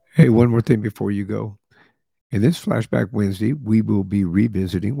Hey, one more thing before you go. In this Flashback Wednesday, we will be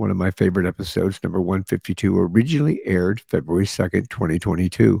revisiting one of my favorite episodes, number 152, originally aired February 2nd,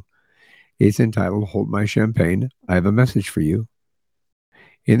 2022. It's entitled Hold My Champagne. I have a message for you.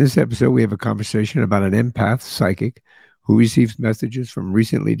 In this episode, we have a conversation about an empath psychic who receives messages from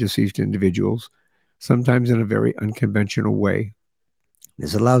recently deceased individuals, sometimes in a very unconventional way.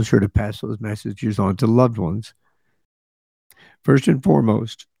 This allows her to pass those messages on to loved ones. First and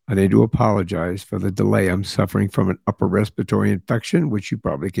foremost, I need to apologize for the delay. I'm suffering from an upper respiratory infection, which you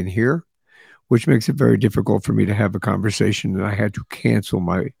probably can hear, which makes it very difficult for me to have a conversation, and I had to cancel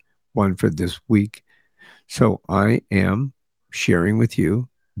my one for this week. So I am sharing with you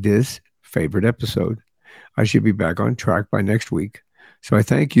this favorite episode. I should be back on track by next week. So I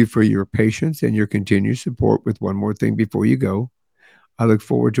thank you for your patience and your continued support with one more thing before you go. I look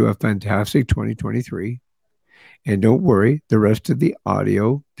forward to a fantastic 2023. And don't worry, the rest of the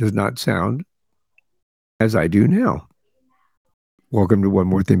audio does not sound as I do now. Welcome to One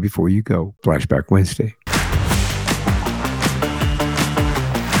More Thing Before You Go, Flashback Wednesday.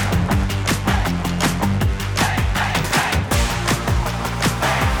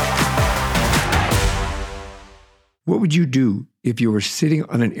 What would you do if you were sitting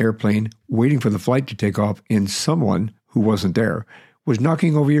on an airplane waiting for the flight to take off and someone who wasn't there was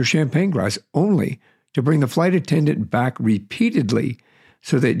knocking over your champagne glass only to bring the flight attendant back repeatedly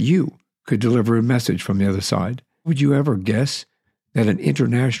so that you could deliver a message from the other side? Would you ever guess that an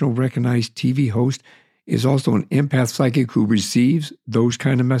international recognized TV host is also an empath psychic who receives those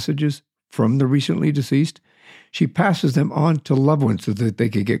kind of messages from the recently deceased? She passes them on to loved ones so that they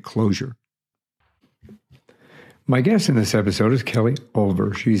could get closure. My guest in this episode is Kelly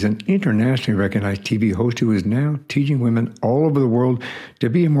Oliver. She's an internationally recognized TV host who is now teaching women all over the world to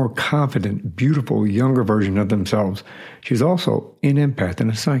be a more confident, beautiful, younger version of themselves. She's also an empath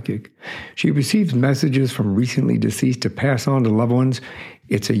and a psychic. She receives messages from recently deceased to pass on to loved ones.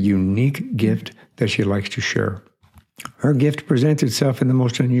 It's a unique gift that she likes to share. Her gift presents itself in the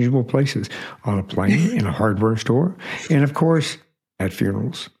most unusual places, on a plane, in a hardware store, and of course, at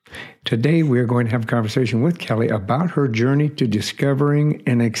funerals. Today, we are going to have a conversation with Kelly about her journey to discovering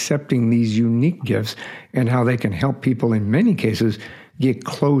and accepting these unique gifts and how they can help people, in many cases, get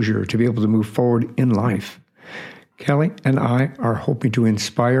closure to be able to move forward in life. Kelly and I are hoping to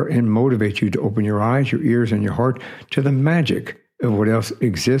inspire and motivate you to open your eyes, your ears, and your heart to the magic of what else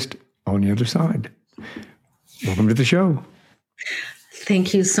exists on the other side. Welcome to the show.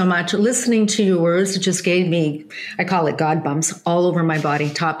 Thank you so much. Listening to your words, it just gave me, I call it God bumps, all over my body,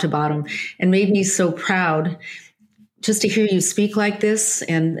 top to bottom, and made me so proud just to hear you speak like this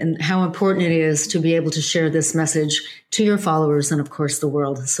and how important it is to be able to share this message to your followers and, of course, the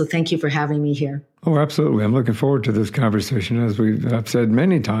world. So thank you for having me here. Oh, absolutely. I'm looking forward to this conversation. As I've said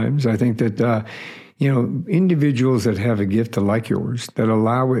many times, I think that, individuals that have a gift like yours, that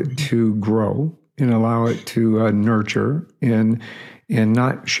allow it to grow and allow it to nurture and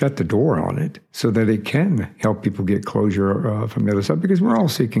not shut the door on it so that it can help people get closure from the other side, because we're all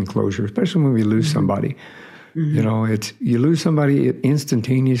seeking closure, especially when we lose somebody. Mm-hmm. You lose somebody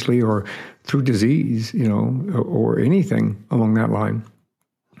instantaneously or through disease, or anything along that line.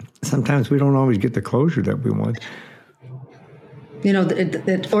 Sometimes we don't always get the closure that we want.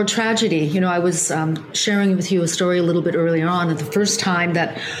 Or tragedy. I was sharing with you a story a little bit earlier on of the first time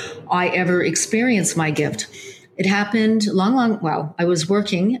that I ever experienced my gift. It happened I was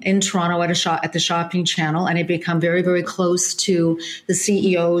working in Toronto at the Shopping Channel, and I become very, very close to the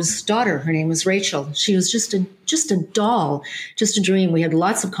CEO's daughter. Her name was Rachel. She was just a doll, just a dream. We had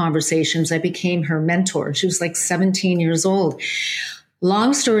lots of conversations. I became her mentor. She was like 17 years old.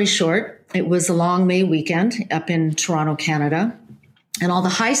 Long story short, it was a long May weekend up in Toronto, Canada. And all the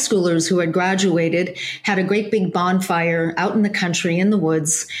high schoolers who had graduated had a great big bonfire out in the country in the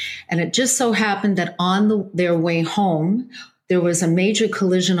woods. And it just so happened that on their way home, there was a major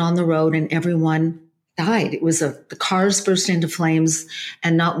collision on the road and everyone died. It was the cars burst into flames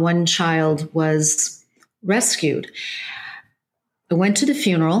and not one child was rescued. I went to the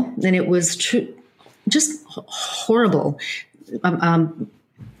funeral and it was just horrible.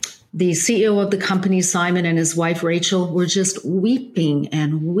 The CEO of the company, Simon, and his wife, Rachel, were just weeping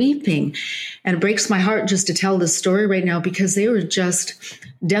and weeping. And it breaks my heart just to tell this story right now because they were just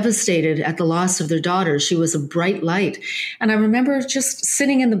devastated at the loss of their daughter. She was a bright light. And I remember just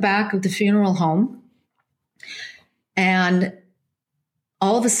sitting in the back of the funeral home, and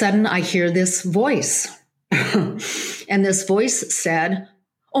all of a sudden I hear this voice. And this voice said,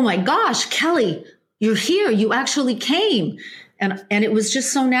 "Oh my gosh, Kelly, you're here. You actually came." And it was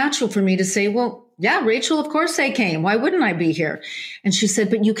just so natural for me to say, "Well, Yeah, Rachel, of course I came. Why wouldn't I be here? And she said,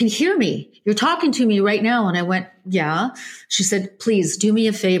 but you can hear me. You're talking to me right now. And I went, yeah. She said, please do me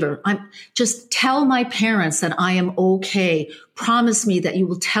a favor. Just tell my parents that I am okay. Promise me that you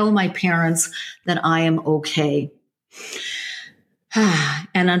will tell my parents that I am okay.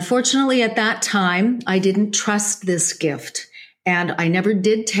 And unfortunately, at that time, I didn't trust this gift. And I never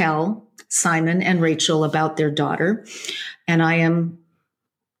did tell Simon and Rachel about their daughter. And I am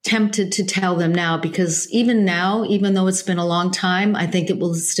tempted to tell them now, because even now, even though it's been a long time, I think it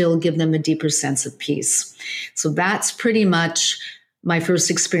will still give them a deeper sense of peace. So that's pretty much my first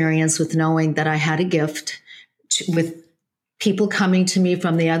experience with knowing that I had a gift, with people coming to me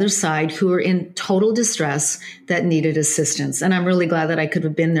from the other side who were in total distress that needed assistance. And I'm really glad that I could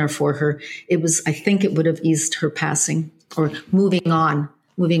have been there for her. I think it would have eased her passing, or moving on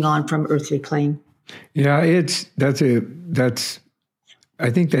from earthly plane. Yeah, I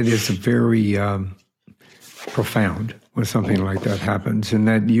think that is very profound when something like that happens, and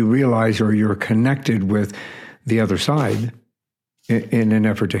that you realize, or you're connected with the other side in an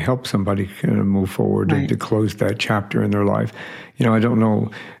effort to help somebody kind of move forward, right, and to close that chapter in their life. I don't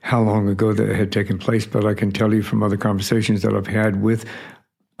know how long ago that had taken place, but I can tell you from other conversations that I've had with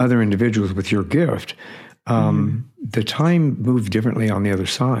other individuals with your gift, the time moved differently on the other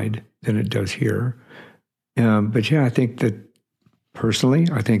side than it does here. But yeah, I think that personally,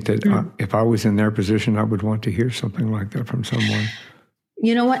 if I was in their position, I would want to hear something like that from someone.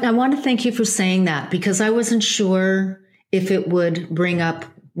 You know what? I want to thank you for saying that, because I wasn't sure if it would bring up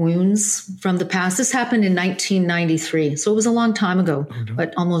wounds from the past. This happened in 1993, so it was a long time ago,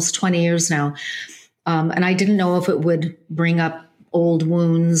 but almost 20 years now. And I didn't know if it would bring up old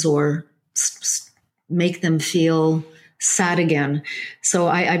wounds or make them feel sad again. So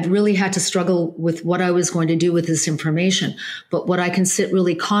I really had to struggle with what I was going to do with this information. But what I can sit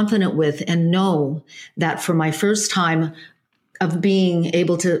really confident with and know that for my first time of being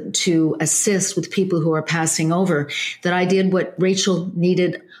able to assist with people who are passing over, that I did what Rachel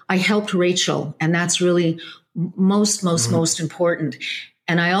needed. I helped Rachel, and that's really most important.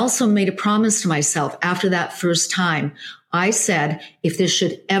 And I also made a promise to myself after that first time. I said, if this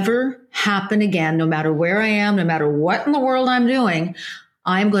should ever happen again, no matter where I am, no matter what in the world I'm doing,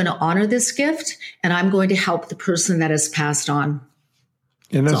 I'm going to honor this gift, and I'm going to help the person that has passed on.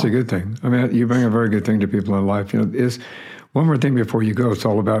 And that's a good thing. I mean, you bring a very good thing to people in life. Is one more thing before you go. It's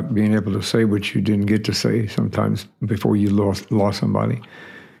all about being able to say what you didn't get to say sometimes before you lost somebody.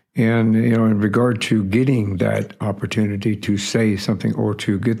 And, in regard to getting that opportunity to say something, or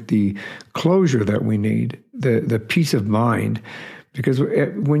to get the closure that we need, the peace of mind, because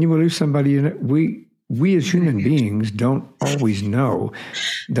when you lose somebody, we as human beings don't always know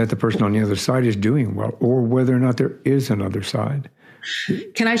that the person on the other side is doing well, or whether or not there is another side.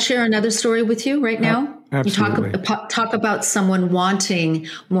 Can I share another story with you right now? Absolutely. You talk about someone wanting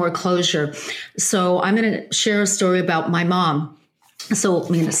more closure. So I'm going to share a story about my mom. So I'm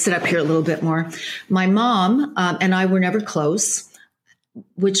going to sit up here a little bit more. My mom and I were never close,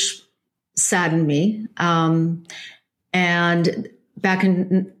 which saddened me. And back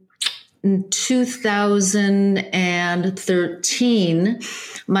in 2013,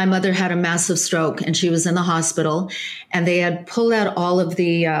 my mother had a massive stroke, and she was in the hospital, and they had pulled out all of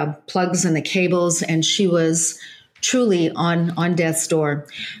the plugs and the cables, and she was truly on death's door.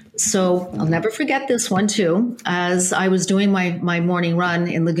 So I'll never forget this one too. As I was doing my morning run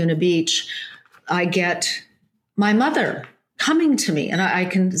in Laguna Beach, I get my mother coming to me, and I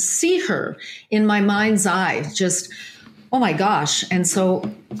can see her in my mind's eye, just, oh my gosh. And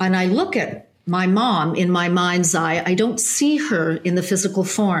I look at my mom in my mind's eye. I don't see her in the physical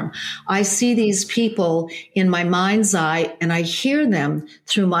form. I see these people in my mind's eye, and I hear them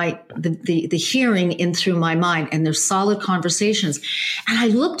through the hearing in through my mind, and they're solid conversations. And I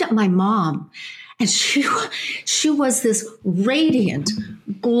looked at my mom, and she was this radiant,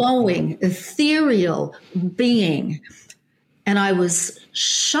 glowing, ethereal being. And I was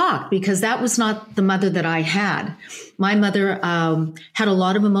shocked, because that was not the mother that I had. My mother had a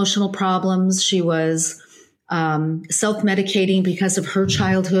lot of emotional problems. She was self-medicating because of her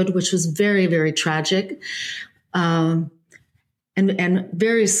childhood, which was very, very tragic and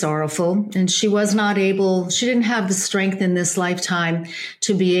very sorrowful. And she didn't have the strength in this lifetime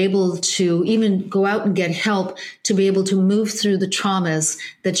to be able to even go out and get help, to be able to move through the traumas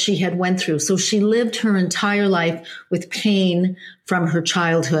that she had went through. So she lived her entire life with pain from her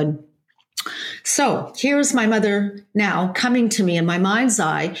childhood. So here's my mother now coming to me in my mind's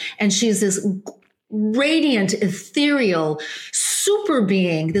eye, and she's this radiant, ethereal, super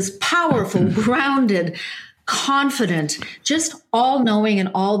being, this powerful, grounded, confident, just all knowing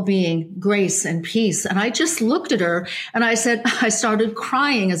and all being grace and peace. And I just looked at her and I started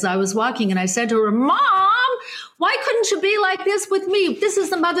crying as I was walking. And I said to her, Mom, why couldn't you be like this with me? This is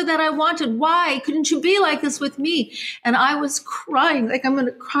the mother that I wanted. Why couldn't you be like this with me? And I was crying, like I'm going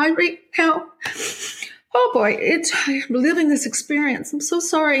to cry right now. Oh boy, I'm living this experience. I'm so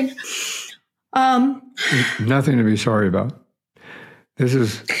sorry. Nothing to be sorry about. This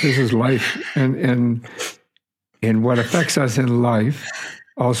is life, and what affects us in life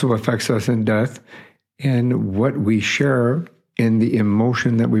also affects us in death. And what we share in the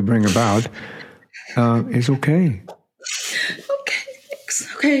emotion that we bring about is okay. Okay,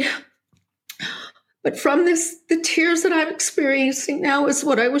 thanks. Okay. But from this, the tears that I'm experiencing now is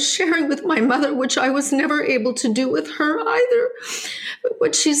what I was sharing with my mother, which I was never able to do with her either. But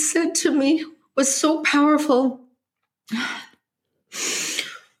what she said to me was so powerful.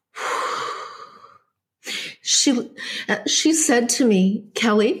 She said to me,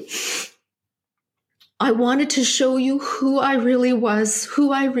 Kelly, I wanted to show you who I really was,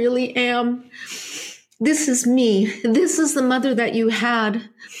 who I really am. This is me. This is the mother that you had.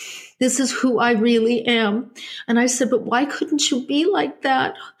 This is who I really am. And I said, but why couldn't you be like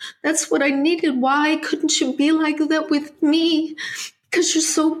that? That's what I needed. Why couldn't you be like that with me? Because you're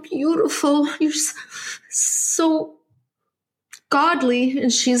so beautiful. You're so godly.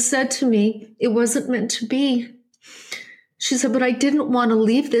 And she said to me, it wasn't meant to be. She said, but I didn't want to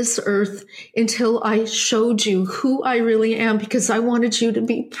leave this earth until I showed you who I really am, because I wanted you to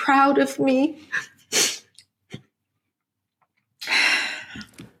be proud of me.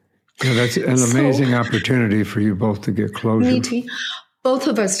 Yeah, that's an amazing opportunity for you both to get closure. Me too. Both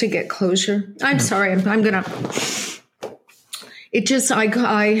of us to get closure. I'm sorry. I'm going to... It just,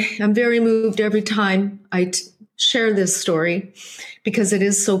 I'm very moved every time I share this story, because it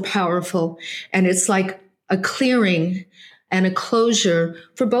is so powerful. And it's like a clearing and a closure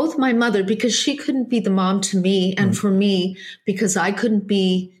for both my mother, because she couldn't be the mom to me, and for me, because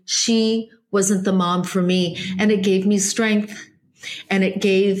she wasn't the mom for me. And it gave me strength. And it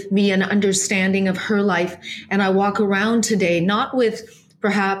gave me an understanding of her life. And I walk around today, not with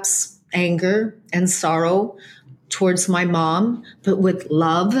perhaps anger and sorrow towards my mom, but with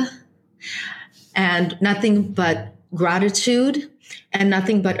love and nothing but gratitude and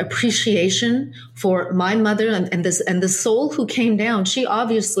nothing but appreciation for my mother and the soul who came down. She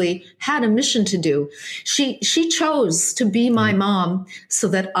obviously had a mission to do. She chose to be my mom so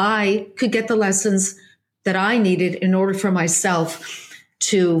that I could get the lessons that I needed in order for myself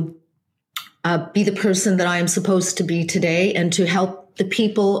to be the person that I am supposed to be today, and to help the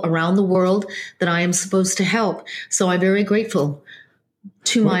people around the world that I am supposed to help. So I'm very grateful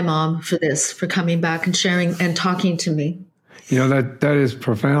to my mom for this, for coming back and sharing and talking to me. You know, that is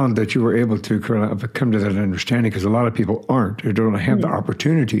profound that you were able to come to that understanding, because a lot of people aren't, or don't have the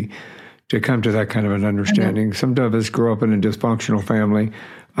opportunity to come to that kind of an understanding. Some of us grow up in a dysfunctional family.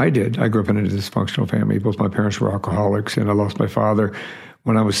 I did. I grew up in a dysfunctional family. Both my parents were alcoholics, and I lost my father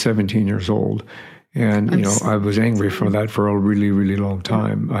when I was 17 years old. And, I was angry for that for a really, really long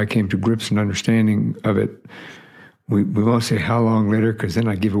time. I came to grips and understanding of it. We won't say how long later, because then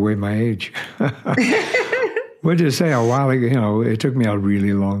I give away my age. We'll just say a while ago, it took me a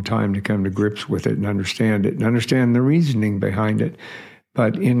really long time to come to grips with it and understand the reasoning behind it.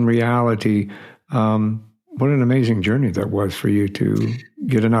 But in reality, what an amazing journey that was for you to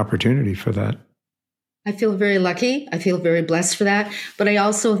get an opportunity for that. I feel very lucky. I feel very blessed for that. But I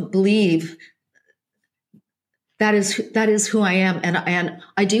also believe that is who I am. And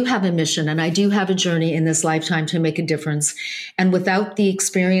I do have a mission, and I do have a journey in this lifetime to make a difference. And without the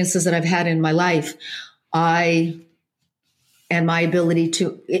experiences that I've had in my life, it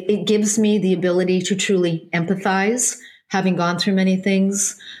gives me the ability to truly empathize, having gone through many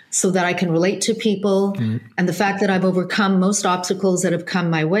things, so that I can relate to people. Mm-hmm. And the fact that I've overcome most obstacles that have come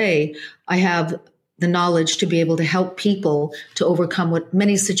my way, I have the knowledge to be able to help people to overcome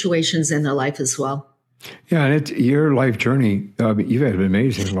many situations in their life as well. Yeah, and it's your life journey. You've had an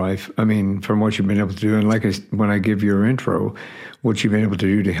amazing life. I mean, from what you've been able to do, and when I give your intro, what you've been able to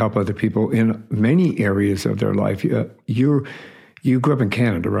do to help other people in many areas of their life. You grew up in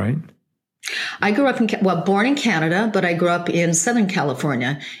Canada, right? I grew up born in Canada, but I grew up in Southern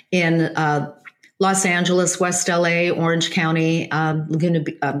California, in Los Angeles, West LA, Orange County, Laguna,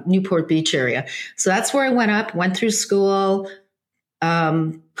 Newport Beach area. So that's where I went through school.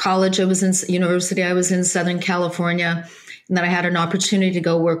 College, university, I was in Southern California. And then I had an opportunity to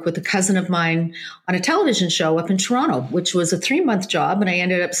go work with a cousin of mine on a television show up in Toronto, which was a 3-month job. And I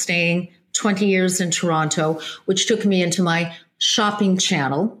ended up staying 20 years in Toronto, which took me into my shopping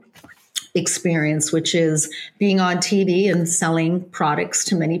channel, experience, which is being on TV and selling products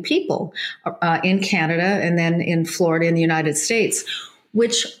to many people in Canada and then in Florida in the United States,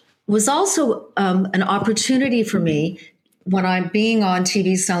 which was also an opportunity for me. When I'm being on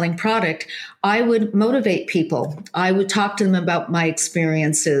TV selling product, I would motivate people. I would talk to them about my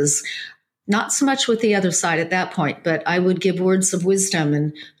experiences, not so much with the other side at that point, but I would give words of wisdom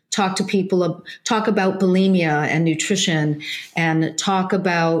and talk to people, talk about bulimia and nutrition, and talk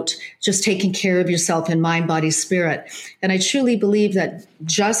about just taking care of yourself in mind, body, spirit. And I truly believe that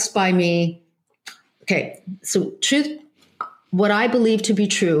just by me, what I believe to be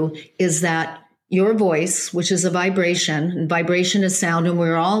true is that your voice, which is a vibration, and vibration is sound, and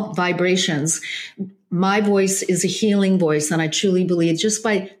we're all vibrations. My voice is a healing voice. And I truly believe just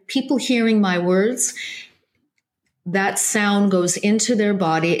by people hearing my words, that sound goes into their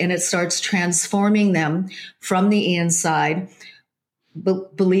body and it starts transforming them from the inside.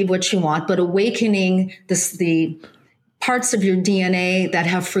 Believe what you want, but awakening the parts of your DNA that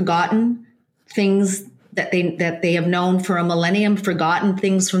have forgotten things that they have known for a millennium, forgotten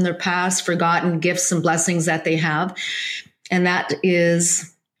things from their past, forgotten gifts and blessings that they have. And that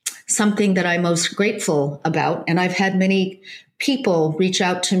is something that I'm most grateful about. And I've had many people reach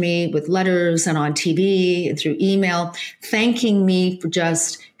out to me with letters and on TV and through email, thanking me for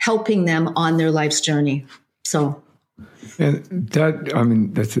just helping them on their life's journey. So. And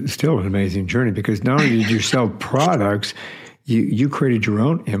that's still an amazing journey, because not only did you sell products, you created your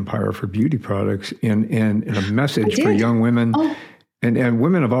own empire for beauty products and a message for young women and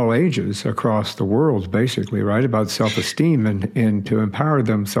women of all ages across the world, basically, right? About self-esteem and to empower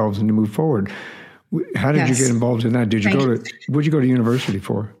themselves and to move forward. How did you get involved in that? What'd you go to university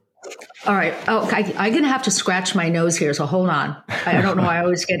for? All right. Oh, I'm going to have to scratch my nose here. So hold on. I don't know why I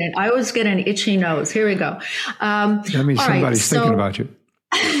always get an itchy nose. Here we go. That means somebody's thinking about you.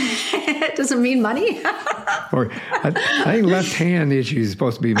 Does it mean money? Or I think left hand itchy is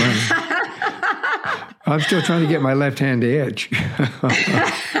supposed to be money. I'm still trying to get my left hand to itch.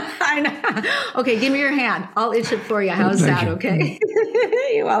 I know. Okay, give me your hand. I'll itch it for you. How's that? Okay.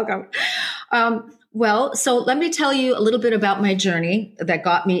 You're welcome. Well, so let me tell you a little bit about my journey that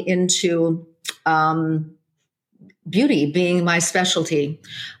got me into beauty being my specialty.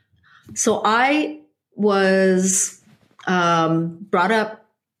 So I was brought up.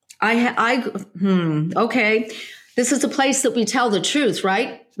 Okay. This is a place that we tell the truth,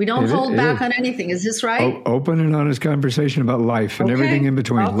 right? We don't hold back on anything. Is this right? Open and honest conversation about life and everything in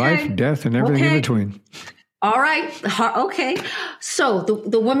between. Life, death, and everything in between. All right. Okay. So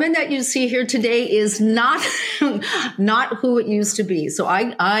the woman that you see here today is not who it used to be. So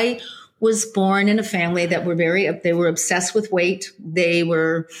I was born in a family that they were obsessed with weight.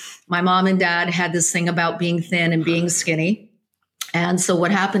 My mom and dad had this thing about being thin and being skinny. And so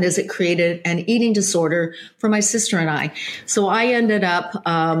what happened is it created an eating disorder for my sister and I. So I ended up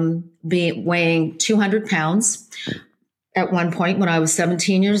weighing 200 pounds. At one point when I was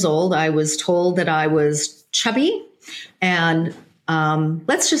 17 years old, I was told that I was chubby and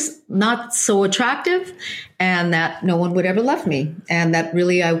let's just not so attractive, and that no one would ever love me, and that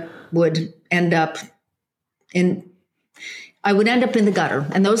really I would end up in the gutter.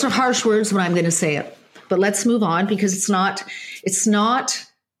 And those are harsh words when I'm going to say it. But let's move on, because it's not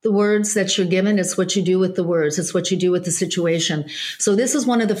the words that you're given. It's what you do with the words. It's what you do with the situation. So this is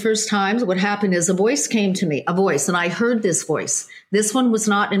one of the first times what happened is a voice came to me, and I heard this voice. This one was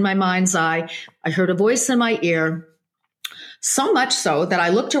not in my mind's eye. I heard a voice in my ear, so much so that I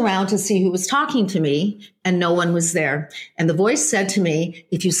looked around to see who was talking to me, and no one was there. And the voice said to me,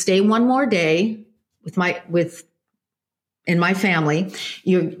 if you stay one more day in my family,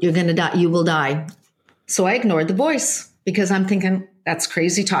 you're going to die. You will die. So I ignored the voice because I'm thinking, that's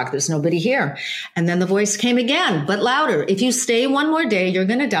crazy talk. There's nobody here. And then the voice came again, but louder. If you stay one more day, you're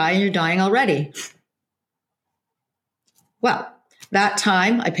going to die, and you're dying already. Well, that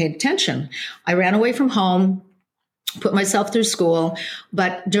time I paid attention. I ran away from home, put myself through school.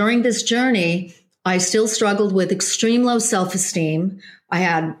 But during this journey, I still struggled with extreme low self-esteem. I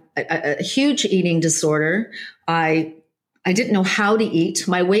had a huge eating disorder. I didn't know how to eat.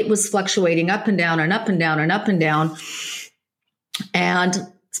 My weight was fluctuating up and down and up and down and up and down. And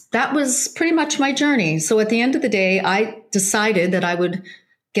that was pretty much my journey. So at the end of the day, I decided that I would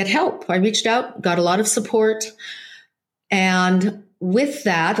get help. I reached out, got a lot of support. And with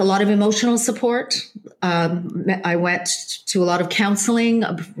that, a lot of emotional support. I went to a lot of counseling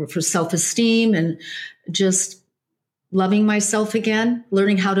for self-esteem and just loving myself again,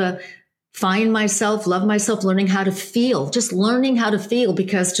 learning how to find myself, love myself, learning how to feel, just learning how to feel,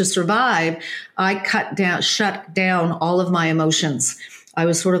 because to survive, I shut down all of my emotions. I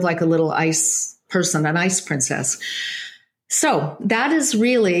was sort of like a little ice person, an ice princess. So that is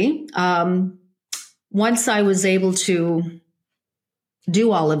really, once I was able to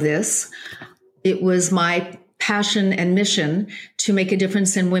do all of this, it was my passion and mission to make a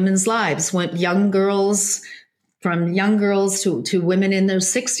difference in women's lives. When young girls, from young girls to women in their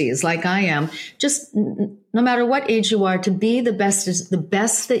 60s, like I am, just no matter what age you are, to be the best is the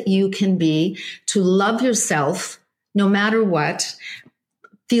best that you can be, to love yourself no matter what,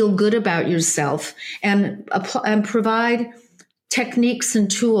 feel good about yourself, and provide techniques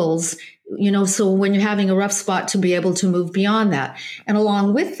and tools, so when you're having a rough spot, to be able to move beyond that. And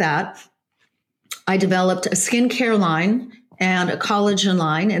along with that, I developed a skincare line and a collagen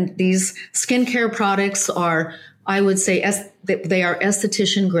line. And these skincare products are, I would say, they are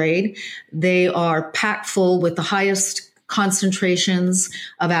esthetician grade. They are packed full with the highest concentrations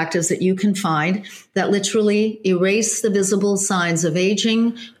of actives that you can find that literally erase the visible signs of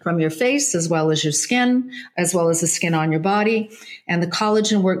aging from your face, as well as your skin, as well as the skin on your body. And the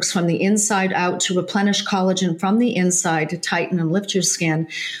collagen works from the inside out to replenish collagen from the inside to tighten and lift your skin,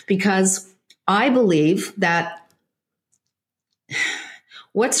 because I believe that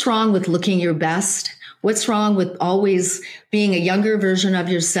what's wrong with looking your best? What's wrong with always being a younger version of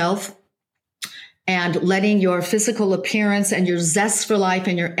yourself and letting your physical appearance and your zest for life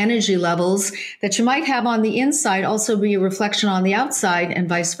and your energy levels that you might have on the inside also be a reflection on the outside, and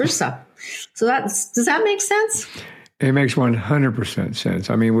vice versa? So does that make sense? It makes 100% sense.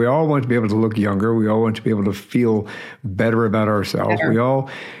 I mean, we all want to be able to look younger. We all want to be able to feel better about ourselves. We all,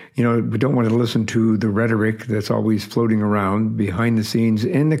 we don't want to listen to the rhetoric that's always floating around behind the scenes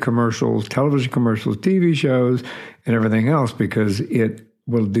in the commercials, television commercials, TV shows, and everything else, because it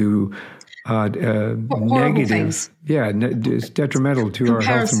will do negative things. Yeah, it's detrimental to our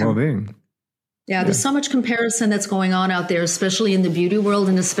health and well-being. Yeah, there's so much comparison that's going on out there, especially in the beauty world,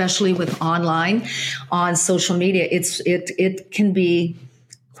 and especially with online, on social media. It can be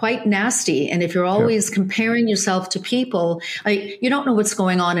quite nasty. And if you're always comparing yourself to people, you don't know what's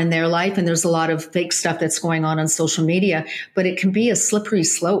going on in their life. And there's a lot of fake stuff that's going on social media, but it can be a slippery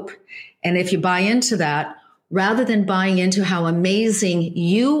slope. And if you buy into that, rather than buying into how amazing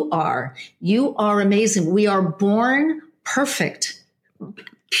you are amazing. We are born perfect,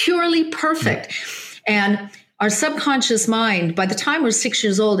 purely perfect. And our subconscious mind, by the time we're 6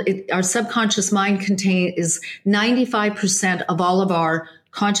 years old, our subconscious mind is 95% of all of our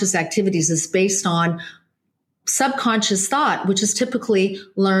conscious activities is based on subconscious thought, which is typically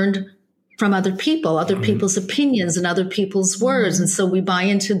learned from other people, other people's opinions and other people's words. And so we buy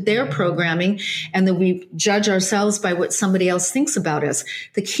into their programming, and then we judge ourselves by what somebody else thinks about us.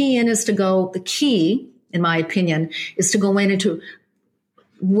 The key, in my opinion, is to go in and to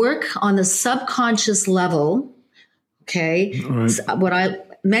work on the subconscious level. Okay. Right.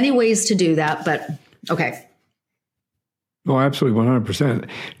 Many ways to do that, but okay. Oh, absolutely. 100%.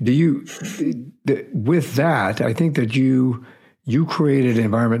 With that, I think that you created an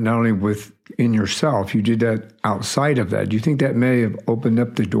environment not only within yourself, you did that outside of that. Do you think that may have opened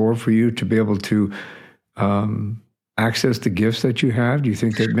up the door for you to be able to access the gifts that you have? Do you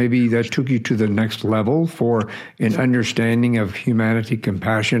think that maybe that took you to the next level for an understanding of humanity,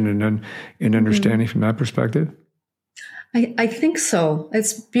 compassion, and understanding from that perspective? I think so.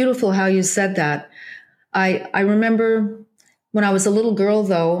 It's beautiful how you said that. I remember when I was a little girl,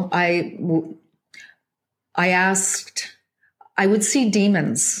 though, I would see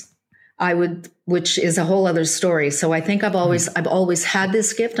demons. Which is a whole other story. So I think I've always had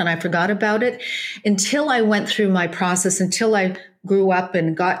this gift, and I forgot about it until I went through my process, until I grew up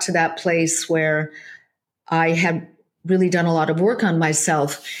and got to that place where I had really done a lot of work on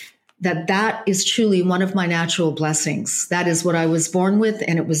myself, that is truly one of my natural blessings. That is what I was born with,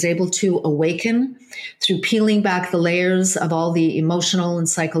 and it was able to awaken through peeling back the layers of all the emotional and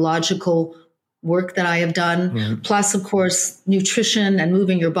psychological work that I have done, plus, of course, nutrition and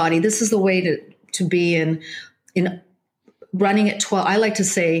moving your body. This is the way to be in running at 12. I like to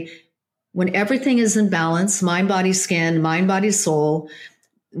say, when everything is in balance, mind, body, skin, mind, body, soul,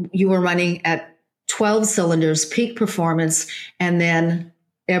 you are running at 12 cylinders, peak performance, and then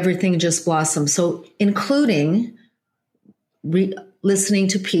everything just blossoms. So including listening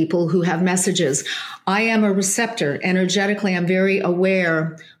to people who have messages. I am a receptor. Energetically, I'm very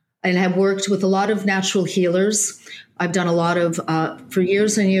aware and have worked with a lot of natural healers. I've done a lot of, for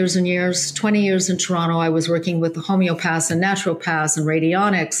years and years and years, 20 years in Toronto, I was working with homeopaths and naturopaths and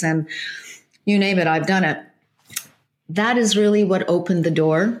radionics, and you name it, I've done it. That is really what opened the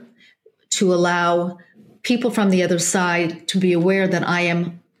door to allow people from the other side to be aware that I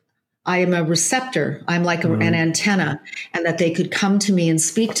am I am a receptor. I'm like an antenna, and that they could come to me and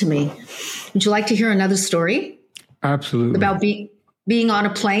speak to me. Would you like to hear another story? Absolutely. About being on a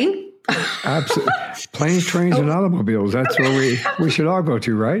plane? Absolutely. Planes, trains, and automobiles. That's where we should all go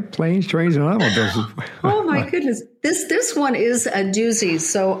to, right? Planes, trains, and automobiles. Oh, my goodness. This one is a doozy.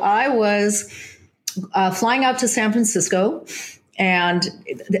 So I was flying out to San Francisco, and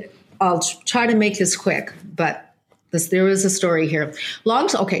I'll try to make this quick, but there is a story here. Long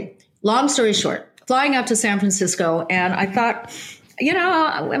story short, flying out to San Francisco, and I thought, I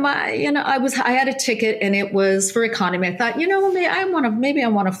had a ticket and it was for economy. I thought, maybe I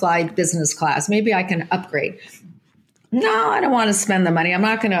want to fly business class. Maybe I can upgrade. No, I don't want to spend the money. I'm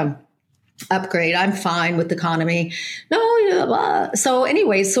not going to upgrade. I'm fine with economy. No. So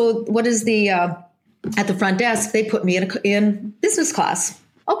anyway, what is at the front desk, they put me in business class.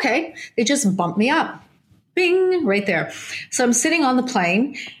 Okay. They just bumped me up. Bing, right there. So I'm sitting on the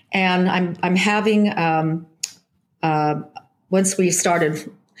plane, and I'm having, once we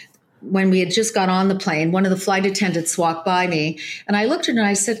started, when we had just got on the plane, one of the flight attendants walked by me, and I looked at her and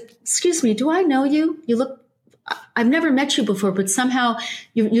I said, "Excuse me, do I know you? I've never met you before, but somehow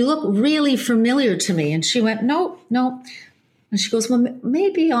you look really familiar to me." And she went, "No." And she goes, "Well,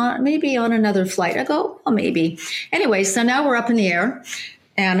 maybe on another flight." I go, "Well, maybe." Anyway, so now we're up in the air,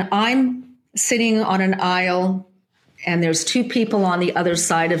 and I'm sitting on an aisle, and there's two people on the other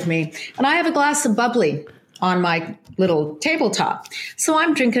side of me, and I have a glass of bubbly on my little tabletop. So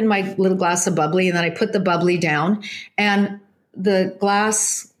I'm drinking my little glass of bubbly, and then I put the bubbly down, and the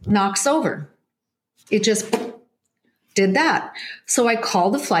glass knocks over. It just did that. So I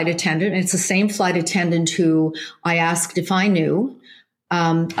called the flight attendant, and it's the same flight attendant who I asked if I knew.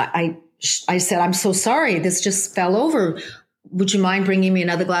 I said, "I'm so sorry, this just fell over. Would you mind bringing me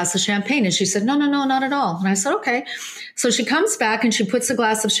another glass of champagne?" And she said, No, not at all. And I said, "Okay." So she comes back and she puts a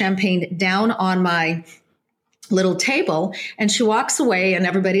glass of champagne down on my little table, and she walks away, and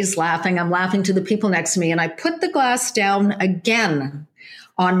everybody's laughing. I'm laughing to the people next to me. And I put the glass down again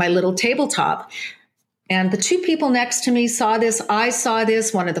on my little tabletop. And the two people next to me saw this. I saw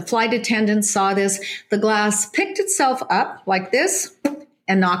this. One of the flight attendants saw this. The glass picked itself up like this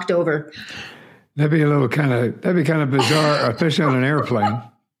and knocked over. That'd be kind of bizarre, especially on an airplane.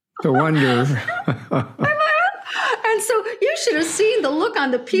 To wonder. And so you should have seen the look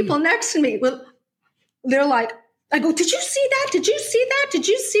on the people next to me. Well, they're like, I go, "Did you see that? Did you see that? Did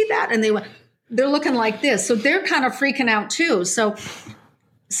you see that?" And they're looking like this. So they're kind of freaking out too. So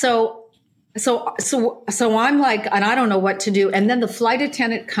I'm like, and I don't know what to do. And then the flight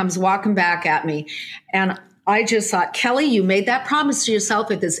attendant comes walking back at me. And I just thought, "Kelly, you made that promise to yourself.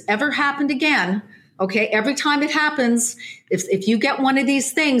 If this ever happened again, okay, every time it happens, if you get one of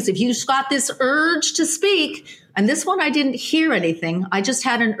these things, if you got this urge to speak," and this one, I didn't hear anything. I just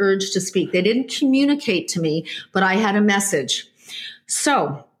had an urge to speak. They didn't communicate to me, but I had a message.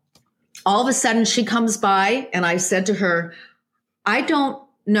 So all of a sudden she comes by, and I said to her, "I don't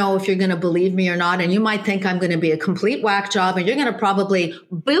know if you're going to believe me or not. And you might think I'm going to be a complete whack job, and you're going to probably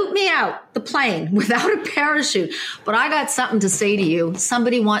boot me out the plane without a parachute. But I got something to say to you.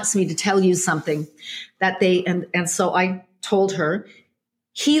 Somebody wants me to tell you something and so I told her,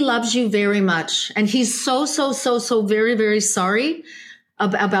 he loves you very much. And he's so very, very sorry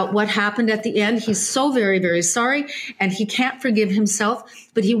about what happened at the end. He's so very, very sorry, and he can't forgive himself,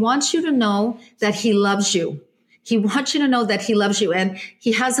 but he wants you to know that he loves you. He wants you to know that he loves you, and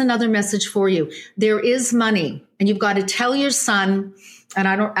he has another message for you. There is money, and you've got to tell your son, and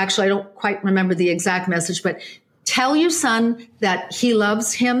I don't quite remember the exact message, but tell your son that he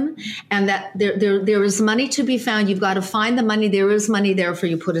loves him, and that there is money to be found. You've got to find the money. There is money there for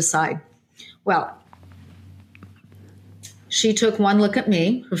you put aside. Well, she took one look at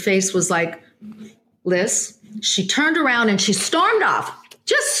me. Her face was like, Liz. She turned around and she stormed off,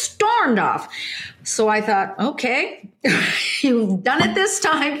 just stormed off. So I thought, okay, you've done it this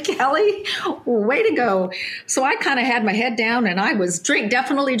time, Kelly. Way to go. So I kind of had my head down, and I was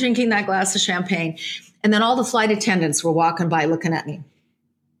definitely drinking that glass of champagne. And then all the flight attendants were walking by looking at me.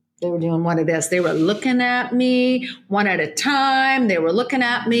 They were doing one of this. They were looking at me one at a time. They were looking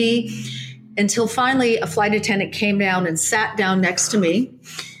at me until finally a flight attendant came down and sat down next to me.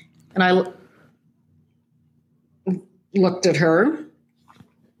 And I looked at her,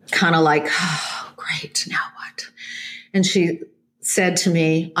 kind of like, oh, great, now what? And she said to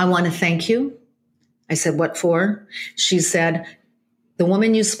me, "I want to thank you." I said, "What for?" She said, "The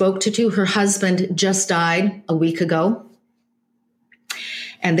woman you spoke to, her husband just died a week ago.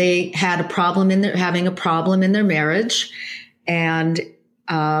 And they had having a problem in their marriage. And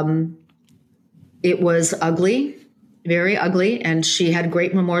it was ugly. very ugly, and she had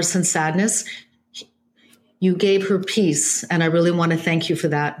great remorse and sadness. You gave her peace, and I really want to thank you for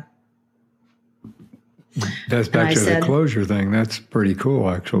that. That's back to the closure thing. That's pretty cool,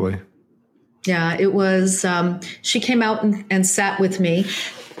 actually. Yeah, it was. She came out and sat with me.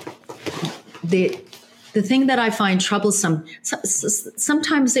 The thing that I find troublesome,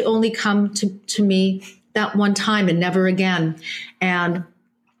 sometimes they only come to me that one time and never again. And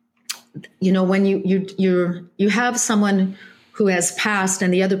when you have someone who has passed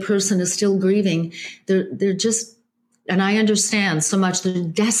and the other person is still grieving, they're just, and I understand so much, they're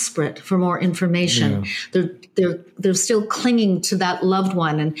desperate for more information. Yeah. They're still clinging to that loved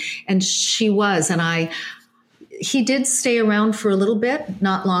one, and she was, and he did stay around for a little bit,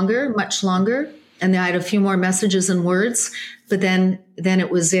 not longer, much longer. And I had a few more messages and words, but then it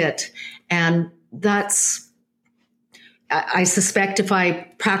was it. And I suspect if I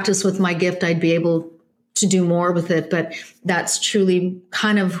practice with my gift, I'd be able to do more with it, but that's truly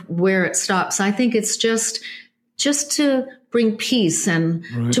kind of where it stops. I think it's just to bring peace and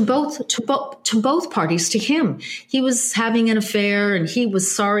right. to both parties. To him, he was having an affair and he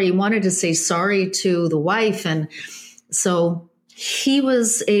was sorry. He wanted to say sorry to the wife, and so he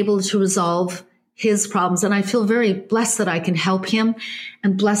was able to resolve his problems. And I feel very blessed that I can help him,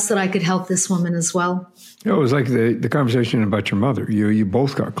 and blessed that I could help this woman as well. It was like the conversation about your mother. You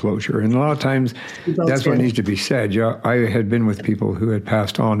both got closure. And a lot of times that's what needs to be said. I had been with people who had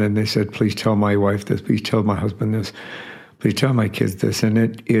passed on, and they said, please tell my wife this, please tell my husband this, please tell my kids this. And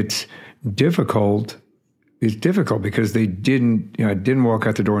it's difficult. It's difficult because they didn't, I didn't walk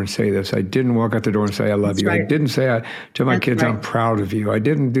out the door and say this. I didn't walk out the door and say, I love you. Right. I didn't say to my kids, right. I'm proud of you. I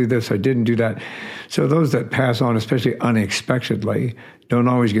didn't do this. I didn't do that. So those that pass on, especially unexpectedly, don't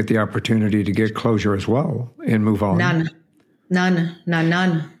always get the opportunity to get closure as well and move on. None.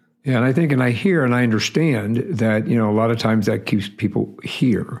 Yeah, and I think, and I hear and I understand that, a lot of times that keeps people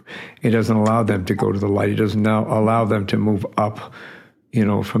here. It doesn't allow them to go to the light. It doesn't now allow them to move up,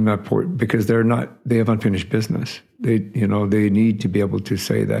 from that point, because they have unfinished business. They need to be able to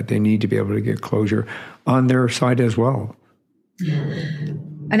say that. They need to be able to get closure on their side as well.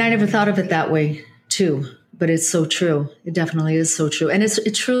 And I never thought of it that way too, but it's so true. It definitely is so true. And it's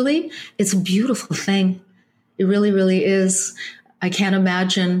a beautiful thing. It really, really is. I can't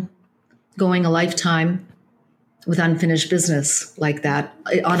imagine going a lifetime with unfinished business like that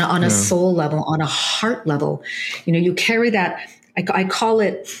on a soul level, on a heart level. You carry that. I call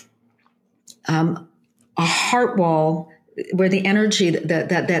it a heart wall, where the energy,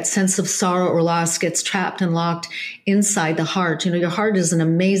 that sense of sorrow or loss gets trapped and locked inside the heart. Your heart is an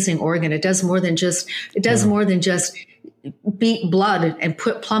amazing organ. It does more than just beat blood and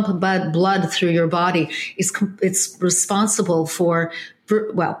plump blood through your body. It's responsible for,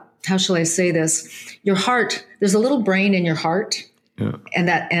 well, how shall I say this? Your heart, there's a little brain in your heart, and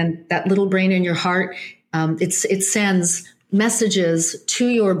that little brain in your heart, it sends messages to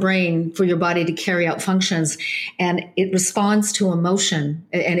your brain for your body to carry out functions, and it responds to emotion.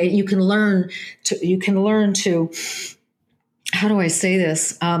 And you can learn to, how do I say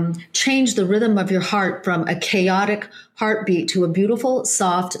this? Change the rhythm of your heart from a chaotic heartbeat to a beautiful,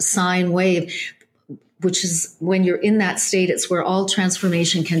 soft sine wave, which is when you're in that state, it's where all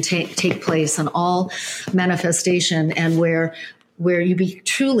transformation can take place and all manifestation, and where you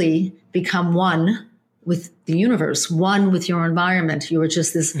truly become one with the universe, one with your environment. You are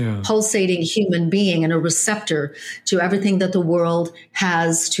just this pulsating human being and a receptor to everything that the world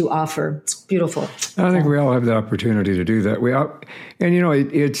has to offer. It's beautiful. I think we all have the opportunity to do that.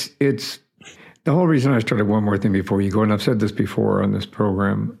 It's the whole reason I started One More Thing Before You Go, and I've said this before on this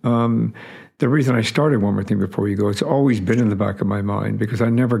program. The reason I started One More Thing Before You Go, it's always been in the back of my mind, because I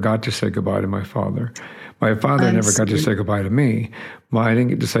never got to say goodbye to my father. My father never got to say goodbye to me. I didn't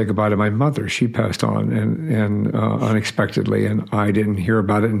get to say goodbye to my mother. She passed on and unexpectedly, and I didn't hear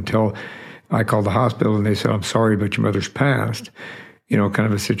about it until I called the hospital and they said, I'm sorry, but your mother's passed, kind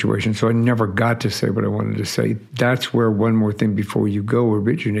of a situation. So I never got to say what I wanted to say. That's where One More Thing Before You Go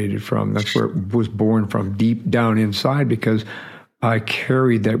originated from. That's where it was born from, deep down inside, because I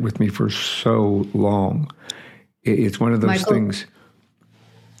carried that with me for so long. It's one of those things.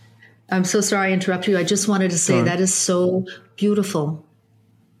 I'm so sorry I interrupt you. I just wanted to say that is so beautiful.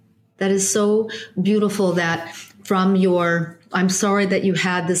 That is so beautiful that I'm sorry that you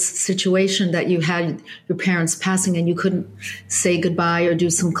had this situation, that you had your parents passing and you couldn't say goodbye or do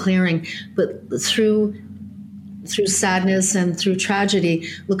some clearing. But through sadness and through tragedy,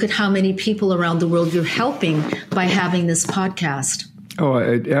 look at how many people around the world you're helping by having this podcast. Oh,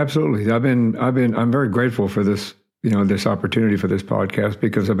 absolutely. I'm very grateful for this, this opportunity for this podcast,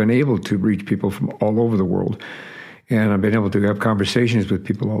 because I've been able to reach people from all over the world. and I've been able to have conversations with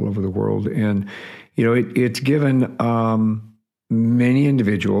people all over the world. And, it's given many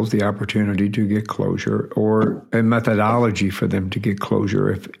individuals the opportunity to get closure, or a methodology for them to get closure.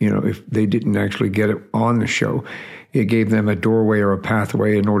 If they didn't actually get it on the show, it gave them a doorway or a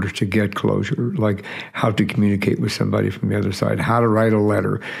pathway in order to get closure, like how to communicate with somebody from the other side, how to write a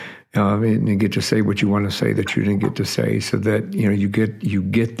letter, and you get to say what you want to say that you didn't get to say, so that you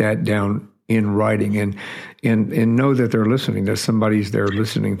get that down in writing, and know that they're listening, that somebody's there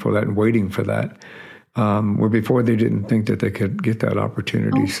listening for that and waiting for that. Where before they didn't think that they could get that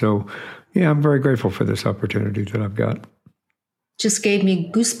opportunity. So, yeah, I'm very grateful for this opportunity that I've got. Just gave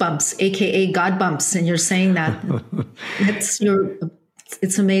me goosebumps, AKA God bumps, and you're saying that.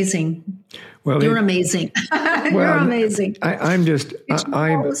 It's amazing. Well, you're amazing. You're amazing.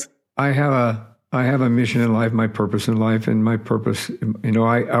 I have a mission in life, my purpose in life, and my purpose,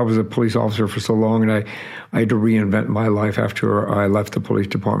 I was a police officer for so long, and I had to reinvent my life after I left the police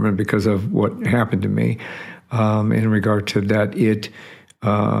department because of what happened to me. In regard to that, it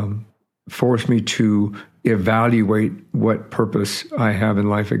forced me to evaluate what purpose I have in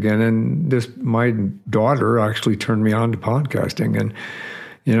life again. And my daughter actually turned me on to podcasting, and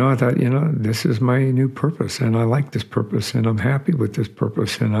I thought, this is my new purpose, and I like this purpose, and I'm happy with this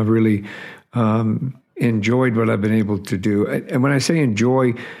purpose, and I've really enjoyed what I've been able to do. And when I say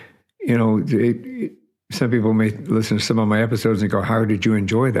enjoy, some people may listen to some of my episodes and go, how did you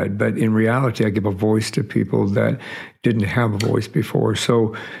enjoy that? But in reality, I give a voice to people that didn't have a voice before.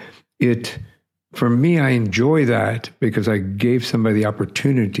 So for me, I enjoy that because I gave somebody the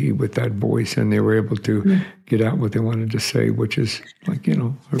opportunity with that voice, and they were able to get out what they wanted to say, which is like,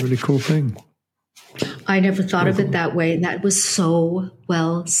 a really cool thing. I never thought of it that way. That was so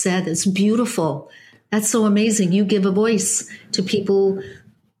well said. It's beautiful. That's so amazing. You give a voice to people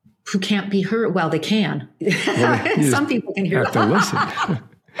who can't be heard. Well, they can. Well, some people can hear. Have to listen.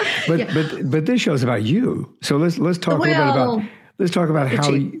 But this show's about you. So let's talk a little bit about. Let's talk about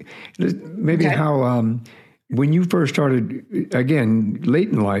how when you first started, again, late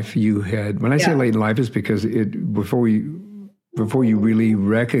in life, you had. When I say late in life, is because before you really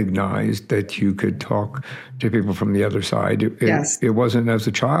recognized that you could talk to people from the other side. It wasn't as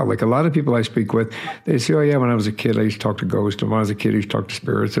a child. Like a lot of people I speak with, they say, oh yeah, when I was a kid, I used to talk to ghosts. And when I was a kid, I used to talk to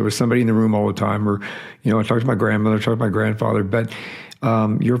spirits. There was somebody in the room all the time. Or, I talked to my grandmother, I talked to my grandfather. But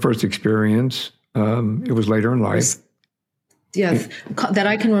your first experience, it was later in life. Yes, that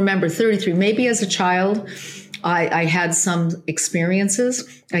I can remember, 33. Maybe as a child, I had some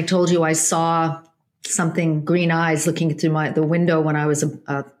experiences. I told you I saw something, green eyes looking through the window when I was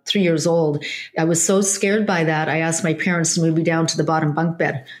 3 years old. I was so scared by that. I asked my parents to move me down to the bottom bunk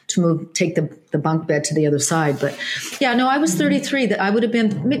bed, to take the bunk bed to the other side. But yeah, no, I was 33. That I would have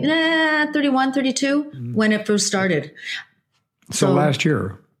been 31, 32 when it first started. So last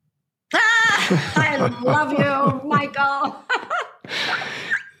year. I love you, Michael.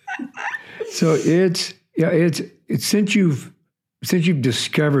 So it's since you've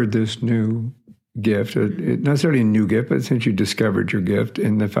discovered this new gift, not necessarily a new gift, but since you discovered your gift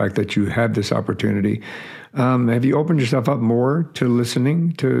and the fact that you have this opportunity, have you opened yourself up more to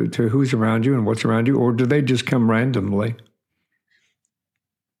listening to who's around you and what's around you, or do they just come randomly?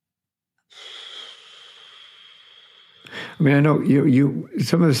 I mean, I know you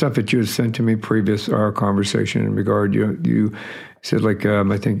some of the stuff that you had sent to me previous our conversation in regard, you said, like,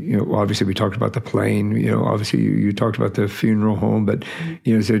 I think, obviously we talked about the plane, obviously you talked about the funeral home, but,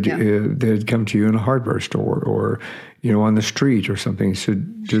 said they'd come to you in a hardware store or, on the street or something. So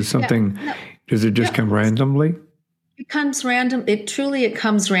does it just come randomly? It comes random. It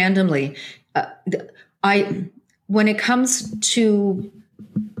comes randomly. When it comes to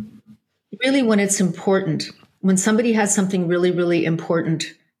really when it's important, when somebody has something really, really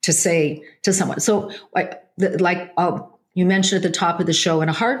important to say to someone. So you mentioned at the top of the show in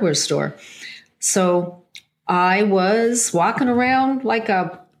a hardware store. So I was walking around like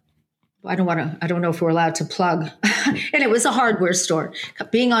I don't know if we're allowed to plug. And it was a hardware store.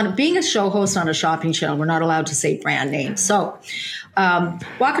 Being a show host on a shopping channel, we're not allowed to say brand names. So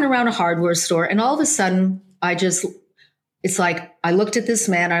walking around a hardware store, and all of a sudden it's like I looked at this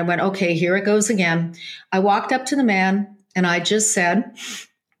man. I went, okay, here it goes again. I walked up to the man and I just said,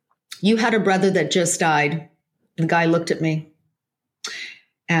 you had a brother that just died. The guy looked at me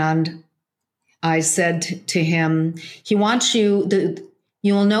and I said to him, he wants you,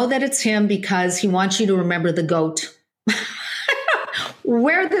 you will know that it's him because he wants you to remember the goat.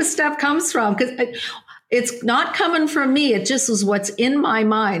 Where this stuff comes from, because it's not coming from me. It just was what's in my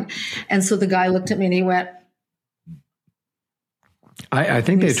mind. And so the guy looked at me and he went, I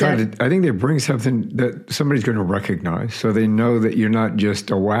think they try to. I think they bring something that somebody's going to recognize, so they know that you're not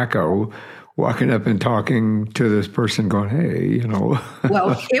just a wacko walking up and talking to this person, going, "Hey, you know."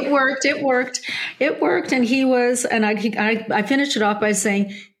 Well, it worked. And he was, and I finished it off by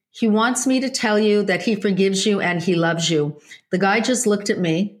saying, he wants me to tell you that he forgives you and he loves you. The guy just looked at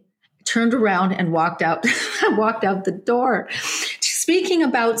me, turned around, and walked out. Walked out the door. Speaking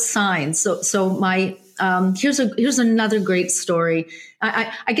about signs, so my. Here's another great story.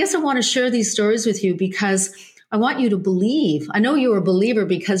 I guess I want to share these stories with you because I want you to believe. I know you're a believer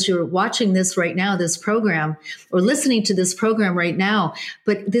because you're watching this right now, this program, or listening to this program right now.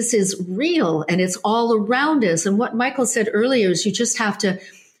 But this is real and it's all around us. And what Michael said earlier is you just have to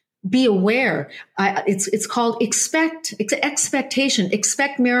be aware. It's called expectation.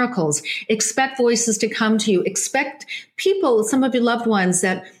 Expect miracles. Expect voices to come to you. Expect people, some of your loved ones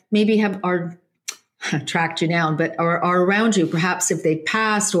that maybe are tracked you down, but are around you. Perhaps if they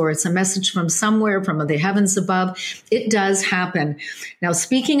passed or it's a message from somewhere, from the heavens above, it does happen. Now,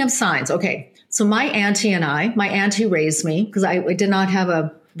 speaking of signs, okay, so my auntie raised me because I did not have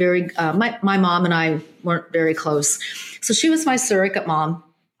a very, my mom and I weren't very close. So she was my surrogate mom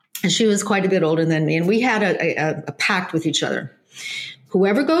and she was quite a bit older than me. And we had a pact with each other.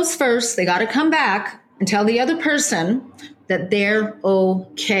 Whoever goes first, they got to come back and tell the other person that they're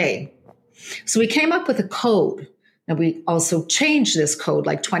okay. So we came up with a code. Now, we also changed this code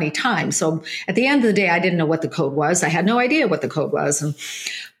like 20 times. So at the end of the day, I didn't know what the code was. I had no idea what the code was.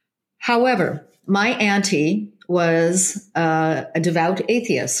 However, my auntie was a devout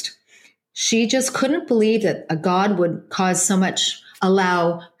atheist. She just couldn't believe that a God would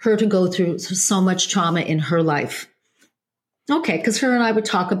allow her to go through so much trauma in her life. Okay, because her and I would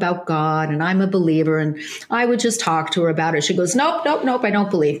talk about God, and I'm a believer, and I would just talk to her about it. She goes, nope, I don't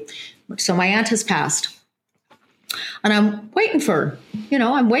believe. So my aunt has passed. And I'm waiting for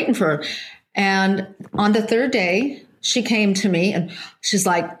her. And on the third day, she came to me and she's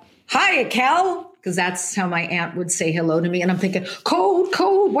like, hi, Cal, because that's how my aunt would say hello to me. And I'm thinking, code,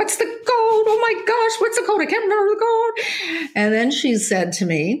 what's the code? Oh my gosh, what's the code? I can't remember the code. And then she said to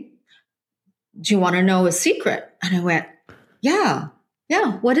me, do you want to know a secret? And I went, yeah,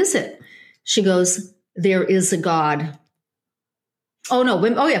 what is it? She goes, there is a God. Oh no!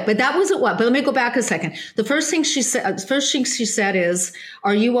 Oh yeah, but that wasn't what. But let me go back a second. The first thing she said is,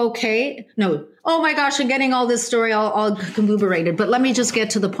 "Are you okay?" No. Oh my gosh! I'm getting all this story all conglomerated. But let me just get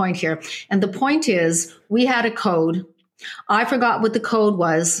to the point here. And the point is, we had a code. I forgot what the code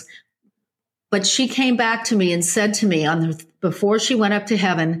was, but she came back to me and said to me before she went up to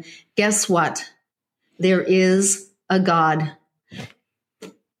heaven, "Guess what? There is a God."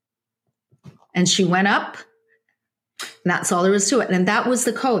 And she went up. And that's all there is to it. And that was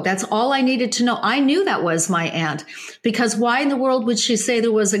the code. That's all I needed to know. I knew that was my aunt, because why in the world would she say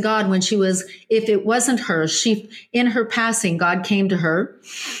there was a God when if it wasn't her, in her passing, God came to her.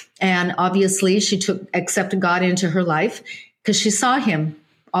 And obviously she accepted God into her life because she saw him,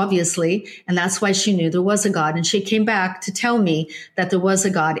 obviously. And that's why she knew there was a God. And she came back to tell me that there was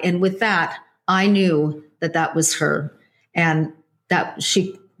a God. And with that, I knew that was her, and that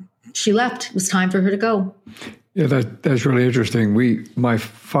she left. It was time for her to go. Yeah, that's really interesting. My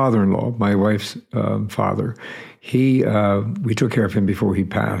father-in-law, my wife's father, we took care of him before he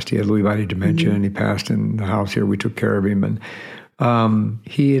passed. He had Lewy body dementia, and he passed in the house here. We took care of him, and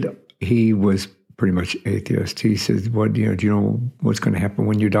he was pretty much atheist. He said, "What do you know what's going to happen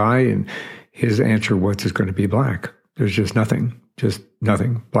when you die?" And his answer was, "It's going to be black. There's just nothing,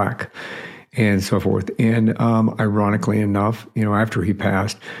 black," and so forth. And ironically enough, after he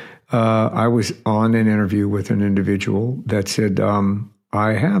passed, I was on an interview with an individual that said,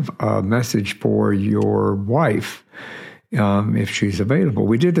 I have a message for your wife if she's available.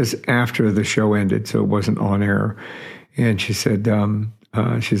 We did this after the show ended, so it wasn't on air. And she said,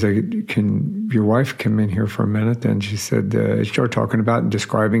 she's like, can your wife come in here for a minute? And she said, she started talking about and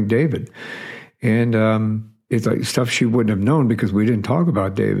describing David. And it's like stuff she wouldn't have known because we didn't talk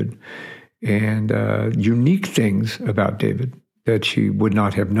about David. And unique things about David that she would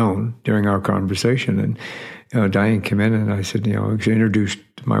not have known during our conversation. And Diane came in and I said, she introduced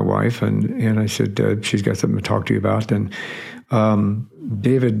my wife and I said, she's got something to talk to you about. And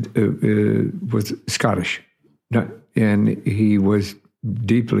David was Scottish, and he was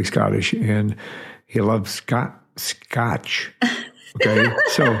deeply Scottish, and he loved Scotch. Okay,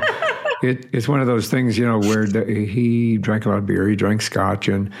 so it's one of those things, where he drank a lot of beer, he drank Scotch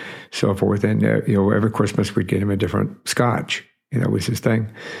and so forth. And, every Christmas we'd get him a different Scotch. That was his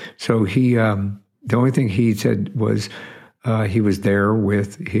thing. So the only thing he said was he was there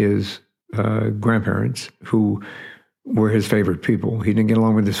with his grandparents who were his favorite people. He didn't get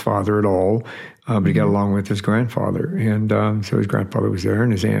along with his father at all, but he got along with his grandfather. And so his grandfather was there,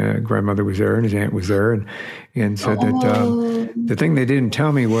 and his grandmother was there, and his aunt was there, and said that the thing they didn't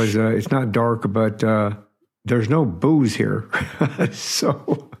tell me was it's not dark, but there's no booze here.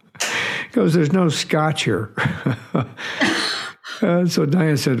 So he goes, there's no scotch here. So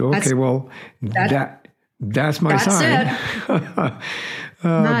Diane said, okay, that's my sign.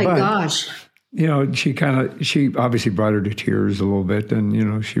 My gosh. She obviously brought her to tears a little bit,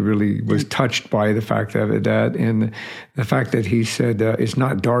 and she really was touched by the fact of it, and the fact that he said it's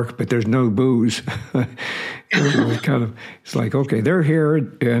not dark, but there's no booze. It was it's like, okay, they're here,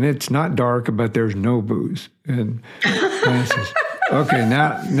 and it's not dark, but there's no booze, and Diane says, okay,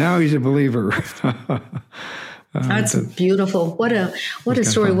 now he's a believer. That's beautiful. What a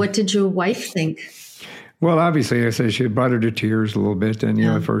story. What did your wife think? Well, obviously, I said she had brought her to tears a little bit. And,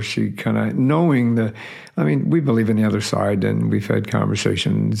 at first she kind of knowing we believe in the other side, and we've had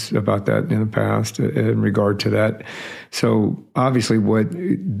conversations about that in the past in regard to that. So obviously with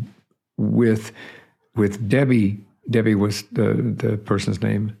Debbie was the person's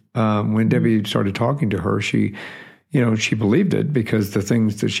name. When Debbie started talking to her, she believed it because the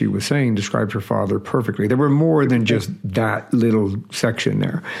things that she was saying described her father perfectly. There were more than just that little section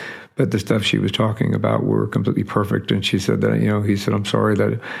there. But the stuff she was talking about were completely perfect. And she said that, he said, I'm sorry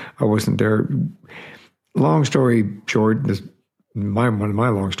that I wasn't there. Long story short, this one of my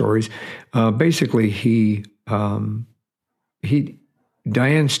long stories. Basically,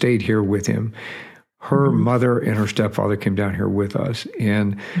 Diane stayed here with him. Her mother and her stepfather came down here with us.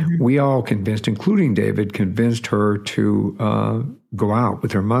 And we all convinced, including David, convinced her to go out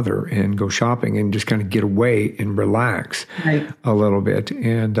with her mother and go shopping and just kind of get away and relax a little bit.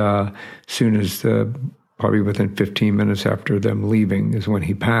 And soon as probably within 15 minutes after them leaving is when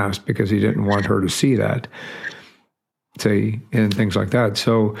he passed, because he didn't want her to see that, and things like that.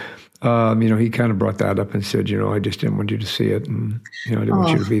 So, he kind of brought that up and said, I just didn't want you to see it. And, I didn't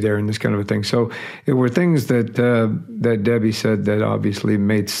want you to be there and this kind of a thing. So it were things that Debbie said that obviously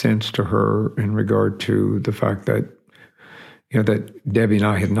made sense to her in regard to the fact that, that Debbie and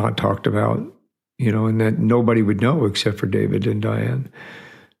I had not talked about, and that nobody would know except for David and Diane.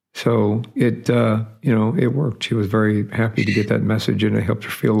 So it worked. She was very happy to get that message, and it helped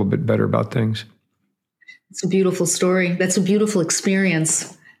her feel a little bit better about things. It's a beautiful story. That's a beautiful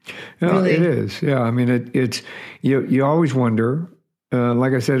experience. Yeah, really. It is. Yeah, I mean, it's you always wonder.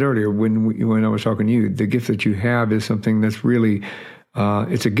 Like I said earlier, when I was talking to you, the gift that you have is something that's really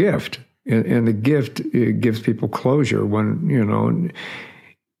it's a gift, and the gift, it gives people closure. When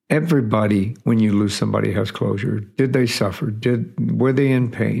everybody, when you lose somebody, has closure. Did they suffer? Were they in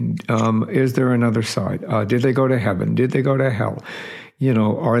pain? Is there another side? Did they go to heaven? Did they go to hell?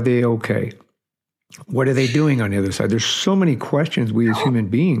 Are they okay? What are they doing on the other side? There's so many questions we as human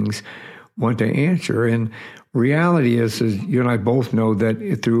beings want to answer. And reality is you and I both know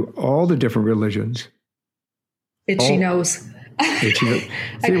that through all the different religions. Itchy nose. See,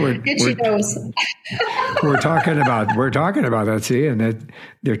 Itchy nose. We're talking about that, see, and that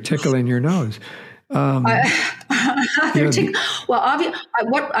they're tickling your nose. Well,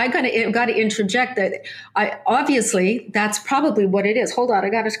 what I got to interject that obviously that's probably what it is. Hold on, I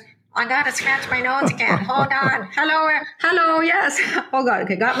got to scratch my nose again. Hold on. Hello. Yes. Oh God.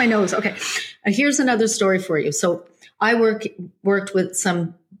 Okay. Got my nose. Okay. Here's another story for you. So I worked with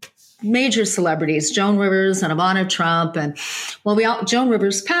some major celebrities, Joan Rivers and Ivana Trump. And Joan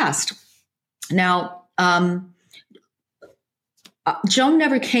Rivers passed. Now, Joan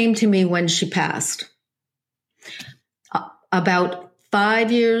never came to me when she passed. About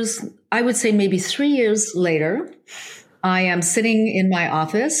 5 years, I would say maybe 3 years later, I am sitting in my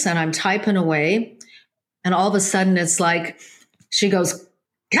office and I'm typing away. And all of a sudden it's like, she goes,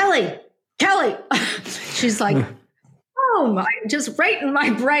 Kelly. She's like, oh my, just right in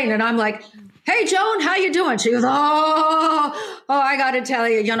my brain. And I'm like, hey, Joan, how you doing? She goes, oh, I got to tell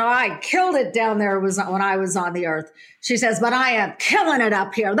you, I killed it down there when I was on the earth. She says, but I am killing it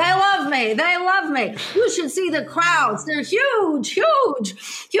up here. They love me. You should see the crowds. They're huge.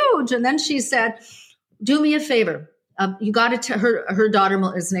 And then she said, do me a favor. You got to tell her daughter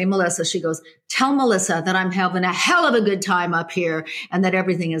is named Melissa. She goes, tell Melissa that I'm having a hell of a good time up here and that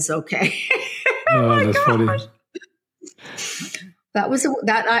everything is okay. Oh, that's funny. That was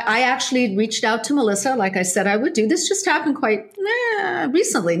that. I actually reached out to Melissa, like I said I would do. This just happened quite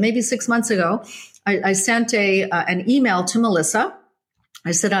recently, maybe 6 months ago. I sent an email to Melissa.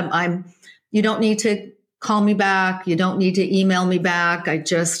 I said, you don't need to call me back. You don't need to email me back.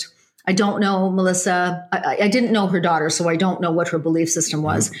 I don't know, Melissa. I didn't know her daughter, so I don't know what her belief system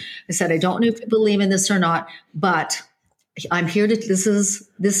was. I said, I don't know if you believe in this or not, but I'm here to, this is,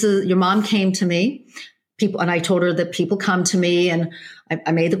 your mom came to me. People, and I told her that people come to me, and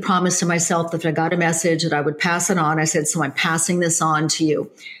I made the promise to myself that if I got a message that I would pass it on. I said, so I'm passing this on to you.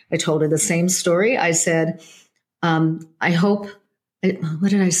 I told her the same story. I said, I hope,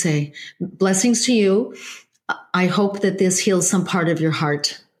 what did I say? Blessings to you. I hope that this heals some part of your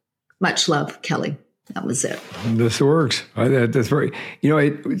heart. Much love, Kelly. That was it. This works. That's very,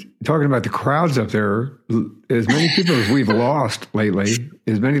 talking about the crowds up there, as many people as we've lost lately,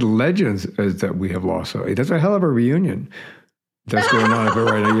 as many legends as that we have lost. So that's a hell of a reunion that's going on up there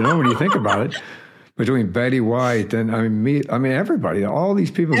right now. When you think about it, between Betty White and everybody, all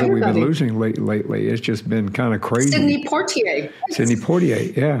these people that we've been losing lately, it's just been kind of crazy. Sidney Poitier. Sidney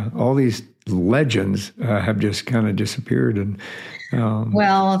Poitier, yeah. All these legends have just kind of disappeared, and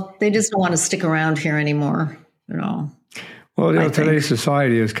well, they just don't want to stick around here anymore. Well, today's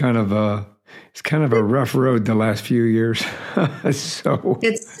society is kind of a rough road the last few years. So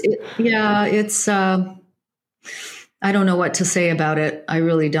it's I don't know what to say about it. I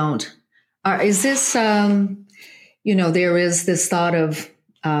really don't. Is this there is this thought of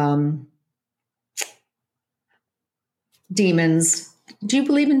demons. Do you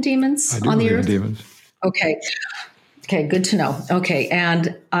believe in demons on the earth? I do believe in demons. Okay, good to know. Okay,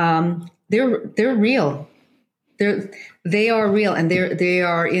 and they're real. They are real, and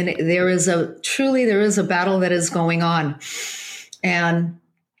there is a battle that is going on, and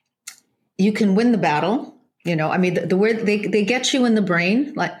you can win the battle. The word they get you in the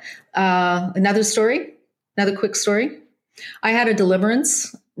brain. Like another quick story. I had a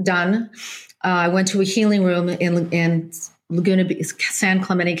deliverance done. I went to a healing room in Laguna Beach, San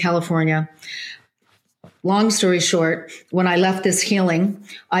Clemente, California. Long story short, when I left this healing,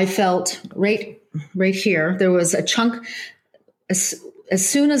 I felt right here, there was a chunk. As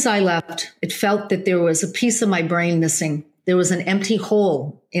soon as I left, it felt that there was a piece of my brain missing. There was an empty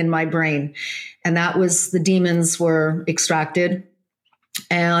hole in my brain. And that was the demons were extracted.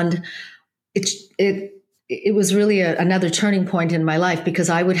 And it was really another turning point in my life,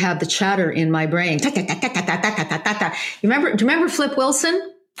 because I would have the chatter in my brain. Do you remember Flip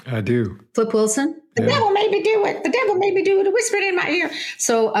Wilson? I do. Flip Wilson? The devil made me do it. The devil made me do it. It whispered in my ear.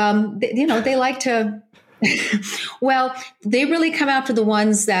 So, they like to, well, they really come after the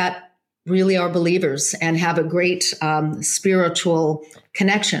ones that really are believers and have a great spiritual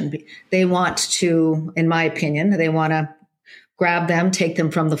connection. They want to, in my opinion, they want to grab them, take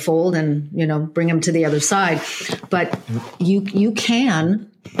them from the fold, and bring them to the other side. But you can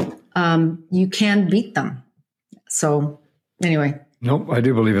beat them. So anyway. Nope, I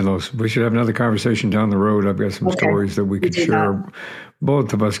do believe in those. We should have another conversation down the road. I've got some stories that we could share.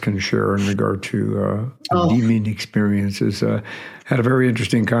 Both of us can share in regard to demon experiences. Had a very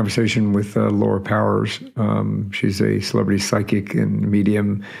interesting conversation with Laura Powers. She's a celebrity psychic and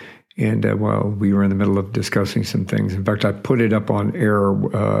medium. And while we were in the middle of discussing some things, in fact, I put it up on air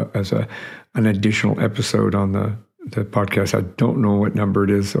as an additional episode on the podcast. I don't know what number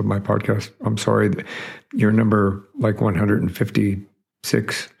it is of my podcast. I'm sorry. Your number, like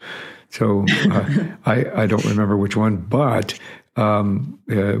 156. So I don't remember which one, but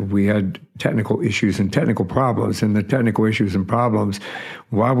we had technical issues and technical problems. And the technical issues and problems,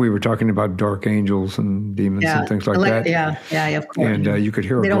 while we were talking about dark angels and demons and things like that. Yeah, of course. And you could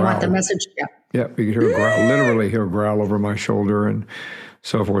hear a growl. They don't want the message. Yeah, you could hear a growl, literally hear a growl over my shoulder and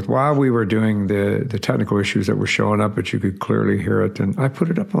so forth. While we were doing the technical issues that were showing up, but you could clearly hear it. And I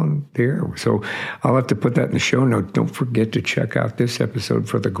put it up on the air. So I'll have to put that in the show note. Don't forget to check out this episode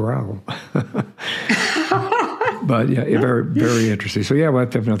for the growl. But yeah, very, very interesting. So yeah, we'll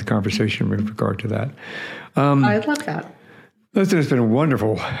have to have another conversation with regard to that. I love that. Listen, it's been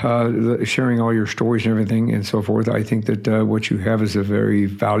wonderful sharing all your stories and everything and so forth. I think that what you have is a very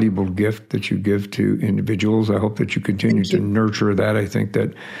valuable gift that you give to individuals. I hope that you continue to nurture that. I think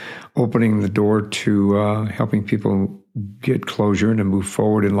that opening the door to helping people get closure and to move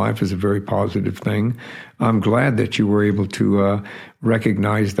forward in life is a very positive thing. I'm glad that you were able to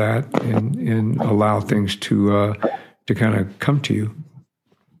recognize that and allow things to kind of come to you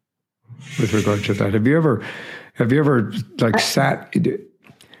with regard to that. Have you ever like sat?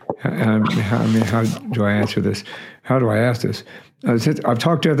 How do I answer this? How do I ask this? I've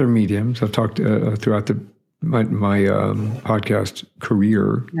talked to other mediums. I've talked throughout my podcast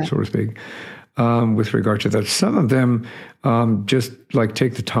career, so to speak, with regard to that. Some of them just like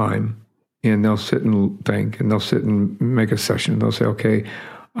take the time and they'll sit and think and they'll sit and make a session. They'll say, okay,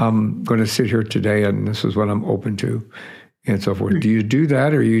 I'm going to sit here today and this is what I'm open to and so forth. Do you do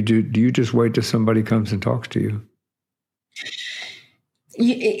that, or do you just wait till somebody comes and talks to you?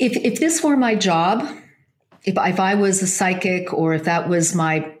 If this were my job, if I was a psychic or if that was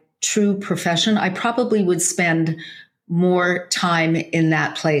my true profession, I probably would spend more time in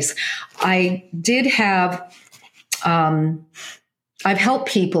that place. I did have, I've helped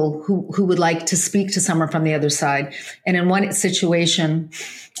people who would like to speak to someone from the other side. And in one situation,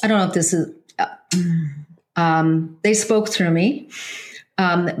 I don't know if this is, they spoke through me,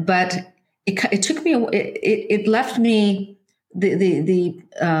 but it took me, it left me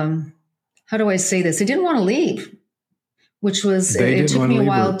how do I say this? He didn't want to leave, which was, it took me a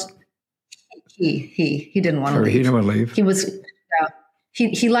while. He didn't want to leave. He didn't want to leave. He was,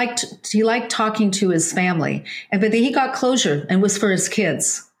 he liked talking to his family, but he got closure and was for his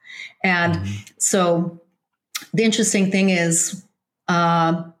kids. And so the interesting thing is,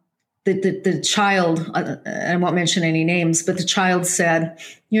 the child, I won't mention any names, but the child said,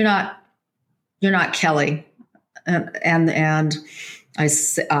 you're not Kelly. And I,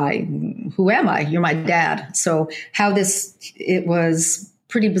 who am I? You're my dad. So it was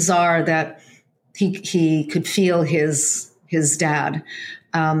pretty bizarre that he could feel his dad.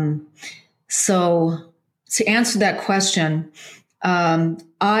 So to answer that question,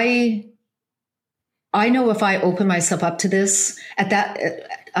 I know if I open myself up to this,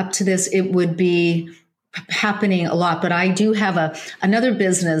 it would be happening a lot. But I do have another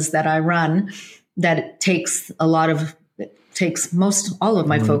business that I run that takes all of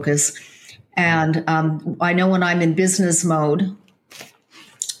my focus. And I know when I'm in business mode,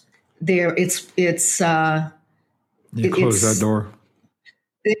 you close that door.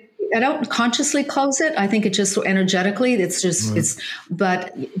 I don't consciously close it. I think it just so energetically, it's just,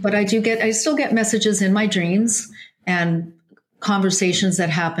 but I still get messages in my dreams and conversations that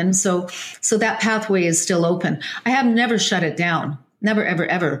happen. So that pathway is still open. I have never shut it down. Never, ever,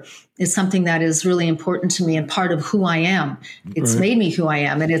 ever. It's something that is really important to me and part of who I am. It's made me who I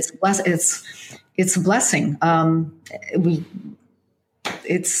am, and it's a blessing.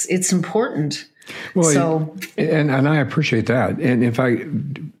 It's important. Well, and I appreciate that.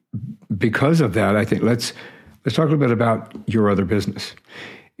 And because of that, I think let's talk a little bit about your other business.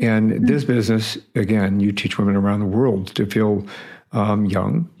 And this business, again, you teach women around the world to feel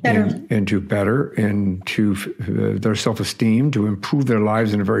young and to better and to their self-esteem, to improve their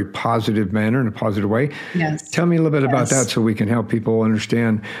lives in a very positive manner, in a positive way. Yes. Tell me a little bit about that so we can help people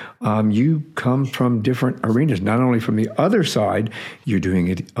understand. You come from different arenas, not only from the other side, you're doing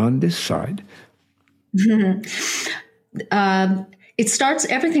it on this side.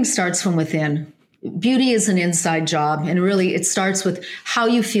 Everything starts from within. Beauty is an inside job. And really, it starts with how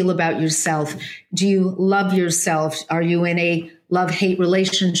you feel about yourself. Do you love yourself? Are you in a love-hate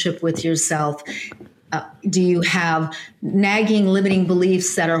relationship with yourself? Do you have nagging, limiting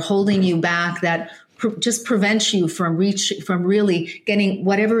beliefs that are holding you back, that just prevent you from really getting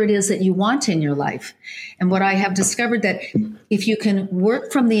whatever it is that you want in your life? And what I have discovered that if you can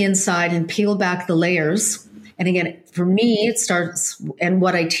work from the inside and peel back the layers, and again, for me, it starts, and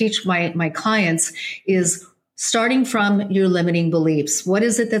what I teach my clients is starting from your limiting beliefs. What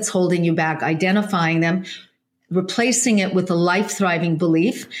is it that's holding you back? Identifying them, replacing it with a life-thriving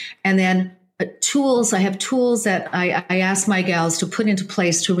belief, and then tools. I have tools that I ask my gals to put into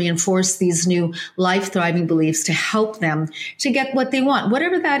place to reinforce these new life-thriving beliefs to help them to get what they want,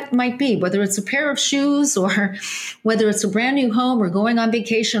 whatever that might be, whether it's a pair of shoes or whether it's a brand new home or going on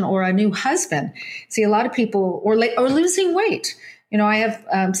vacation or a new husband. See, a lot of people, or losing weight. You know, I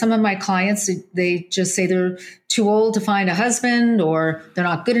have some of my clients, they just say they're too old to find a husband, or they're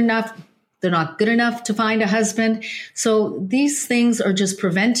not good enough. They're not good enough to find a husband. So these things are just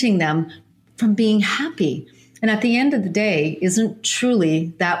preventing them from being happy. And at the end of the day, isn't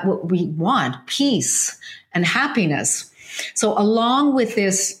truly that what we want? Peace and happiness. So along with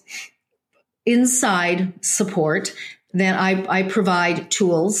this inside support, then I provide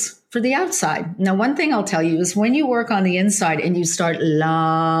tools for the outside. Now, one thing I'll tell you is when you work on the inside and you start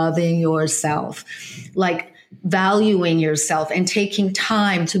loving yourself, like valuing yourself and taking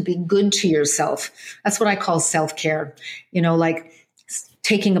time to be good to yourself, that's what I call self-care. You know, like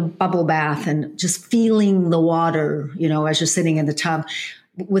taking a bubble bath and just feeling the water, you know, as you're sitting in the tub,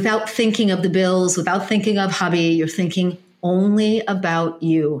 without thinking of the bills, without thinking of hubby, you're thinking only about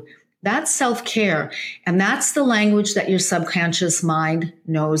you. That's self-care. And that's the language that your subconscious mind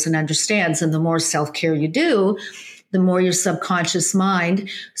knows and understands. And the more self-care you do, the more your subconscious mind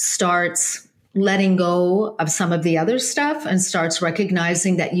starts letting go of some of the other stuff and starts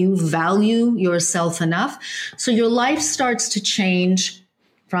recognizing that you value yourself enough. So your life starts to change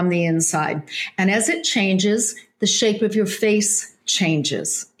from the inside. And as it changes, the shape of your face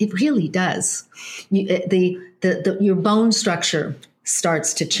changes. It really does. Your bone structure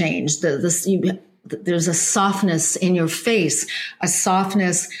starts to change. there's a softness in your face, a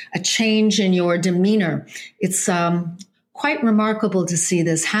softness, a change in your demeanor. It's quite remarkable to see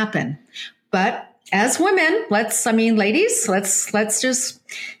this happen. But as women, ladies, let's just,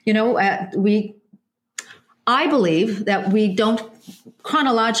 I believe that we don't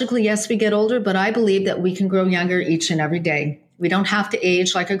chronologically, yes, we get older, but I believe that we can grow younger each and every day. We don't have to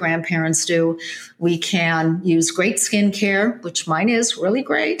age like our grandparents do. We can use great skincare, which mine is really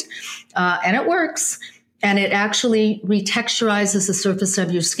great, and it works. And it actually retexturizes the surface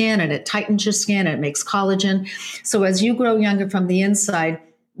of your skin, and it tightens your skin, and it makes collagen. So as you grow younger from the inside,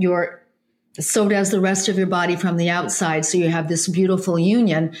 so does the rest of your body from the outside. So you have this beautiful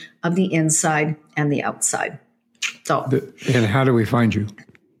union of the inside and the outside. And how do we find you?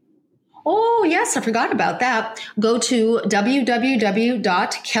 Oh, yes, I forgot about that. Go to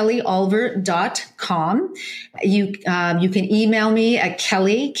www.kellyoliver.com. You can email me at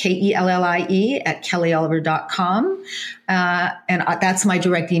Kelly, Kellie, at kellyoliver.com. And that's my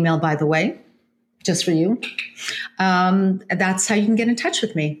direct email, by the way, just for you. That's how you can get in touch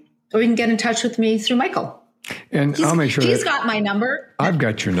with me. Or you can get in touch with me through Michael. And I'll make sure he's got my number. I've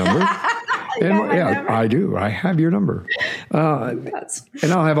got your number. I do. I have your number. And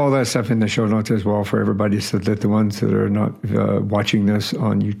I'll have all that stuff in the show notes as well for everybody, so that the ones that are not watching this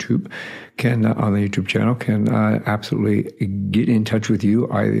on YouTube on the YouTube channel can absolutely get in touch with you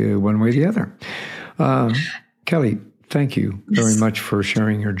either one way or the other. Kelly, thank you very much for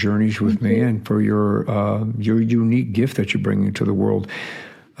sharing your journeys with me and for your unique gift that you're bringing to the world.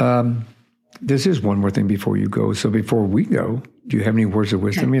 This is one more thing before you go. So before we go, do you have any words of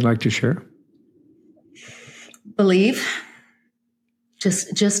wisdom you'd like to share? Believe.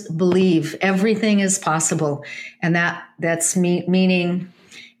 Just believe. Everything is possible. And that's meaning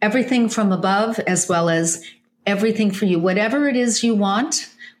everything from above as well as everything for you. Whatever it is you want,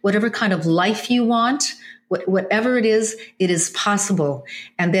 whatever kind of life you want, whatever it is possible.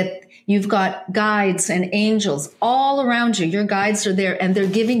 And that you've got guides and angels all around you. Your guides are there, and they're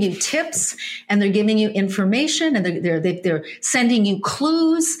giving you tips, and they're giving you information, and they're sending you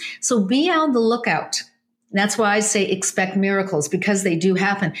clues. So be on the lookout. And that's why I say expect miracles, because they do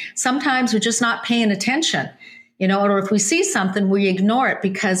happen. Sometimes we're just not paying attention, or if we see something, we ignore it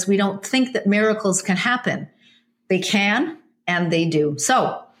because we don't think that miracles can happen. They can, and they do.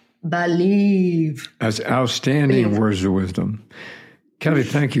 So believe. That's outstanding words of wisdom. Kelly,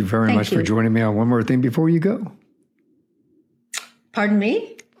 thank you very much for joining me on One More Thing Before You Go. Pardon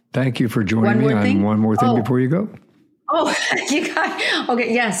me? Thank you for joining me on One More Thing Before You Go. Oh, you got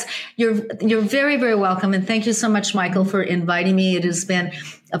okay. Yes, you're very, very welcome, and thank you so much, Michael, for inviting me. It has been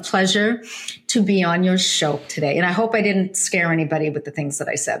a pleasure to be on your show today, and I hope I didn't scare anybody with the things that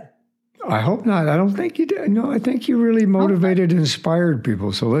I said. I hope not. I don't think you did. No, I think you really motivated and inspired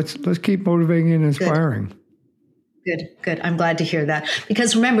people. So let's keep motivating and inspiring. Good. I'm glad to hear that.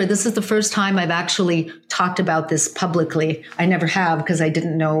 Because remember, this is the first time I've actually talked about this publicly. I never have, because I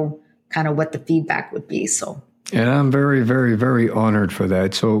didn't know kind of what the feedback would be. So. And I'm very, very, very honored for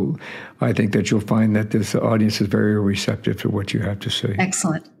that. So I think that you'll find that this audience is very receptive to what you have to say.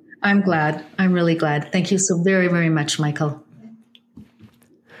 Excellent. I'm glad. I'm really glad. Thank you so very, very much, Michael.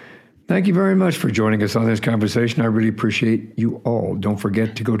 Thank you very much for joining us on this conversation. I really appreciate you all. Don't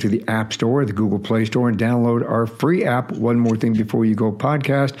forget to go to the App Store, the Google Play Store, and download our free app, One More Thing Before You Go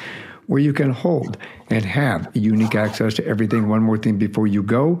podcast, where you can hold and have unique access to everything One More Thing Before You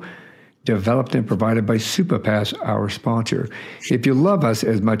Go, developed and provided by Superpass, our sponsor. If you love us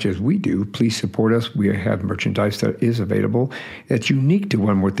as much as we do, please support us. We have merchandise that is available that's unique to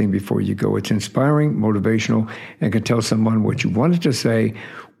One More Thing Before You Go. It's inspiring, motivational, and can tell someone what you wanted to say.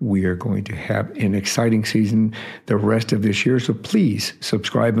 We are going to have an exciting season the rest of this year. So please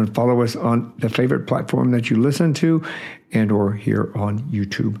subscribe and follow us on the favorite platform that you listen to and or here on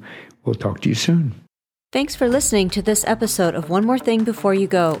YouTube. We'll talk to you soon. Thanks for listening to this episode of One More Thing Before You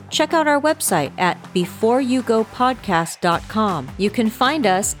Go. Check out our website at beforeyougopodcast.com. You can find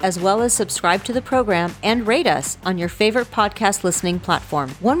us as well as subscribe to the program and rate us on your favorite podcast listening platform.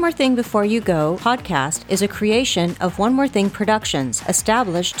 One More Thing Before You Go podcast is a creation of One More Thing Productions,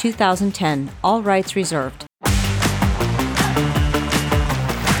 established 2010, all rights reserved.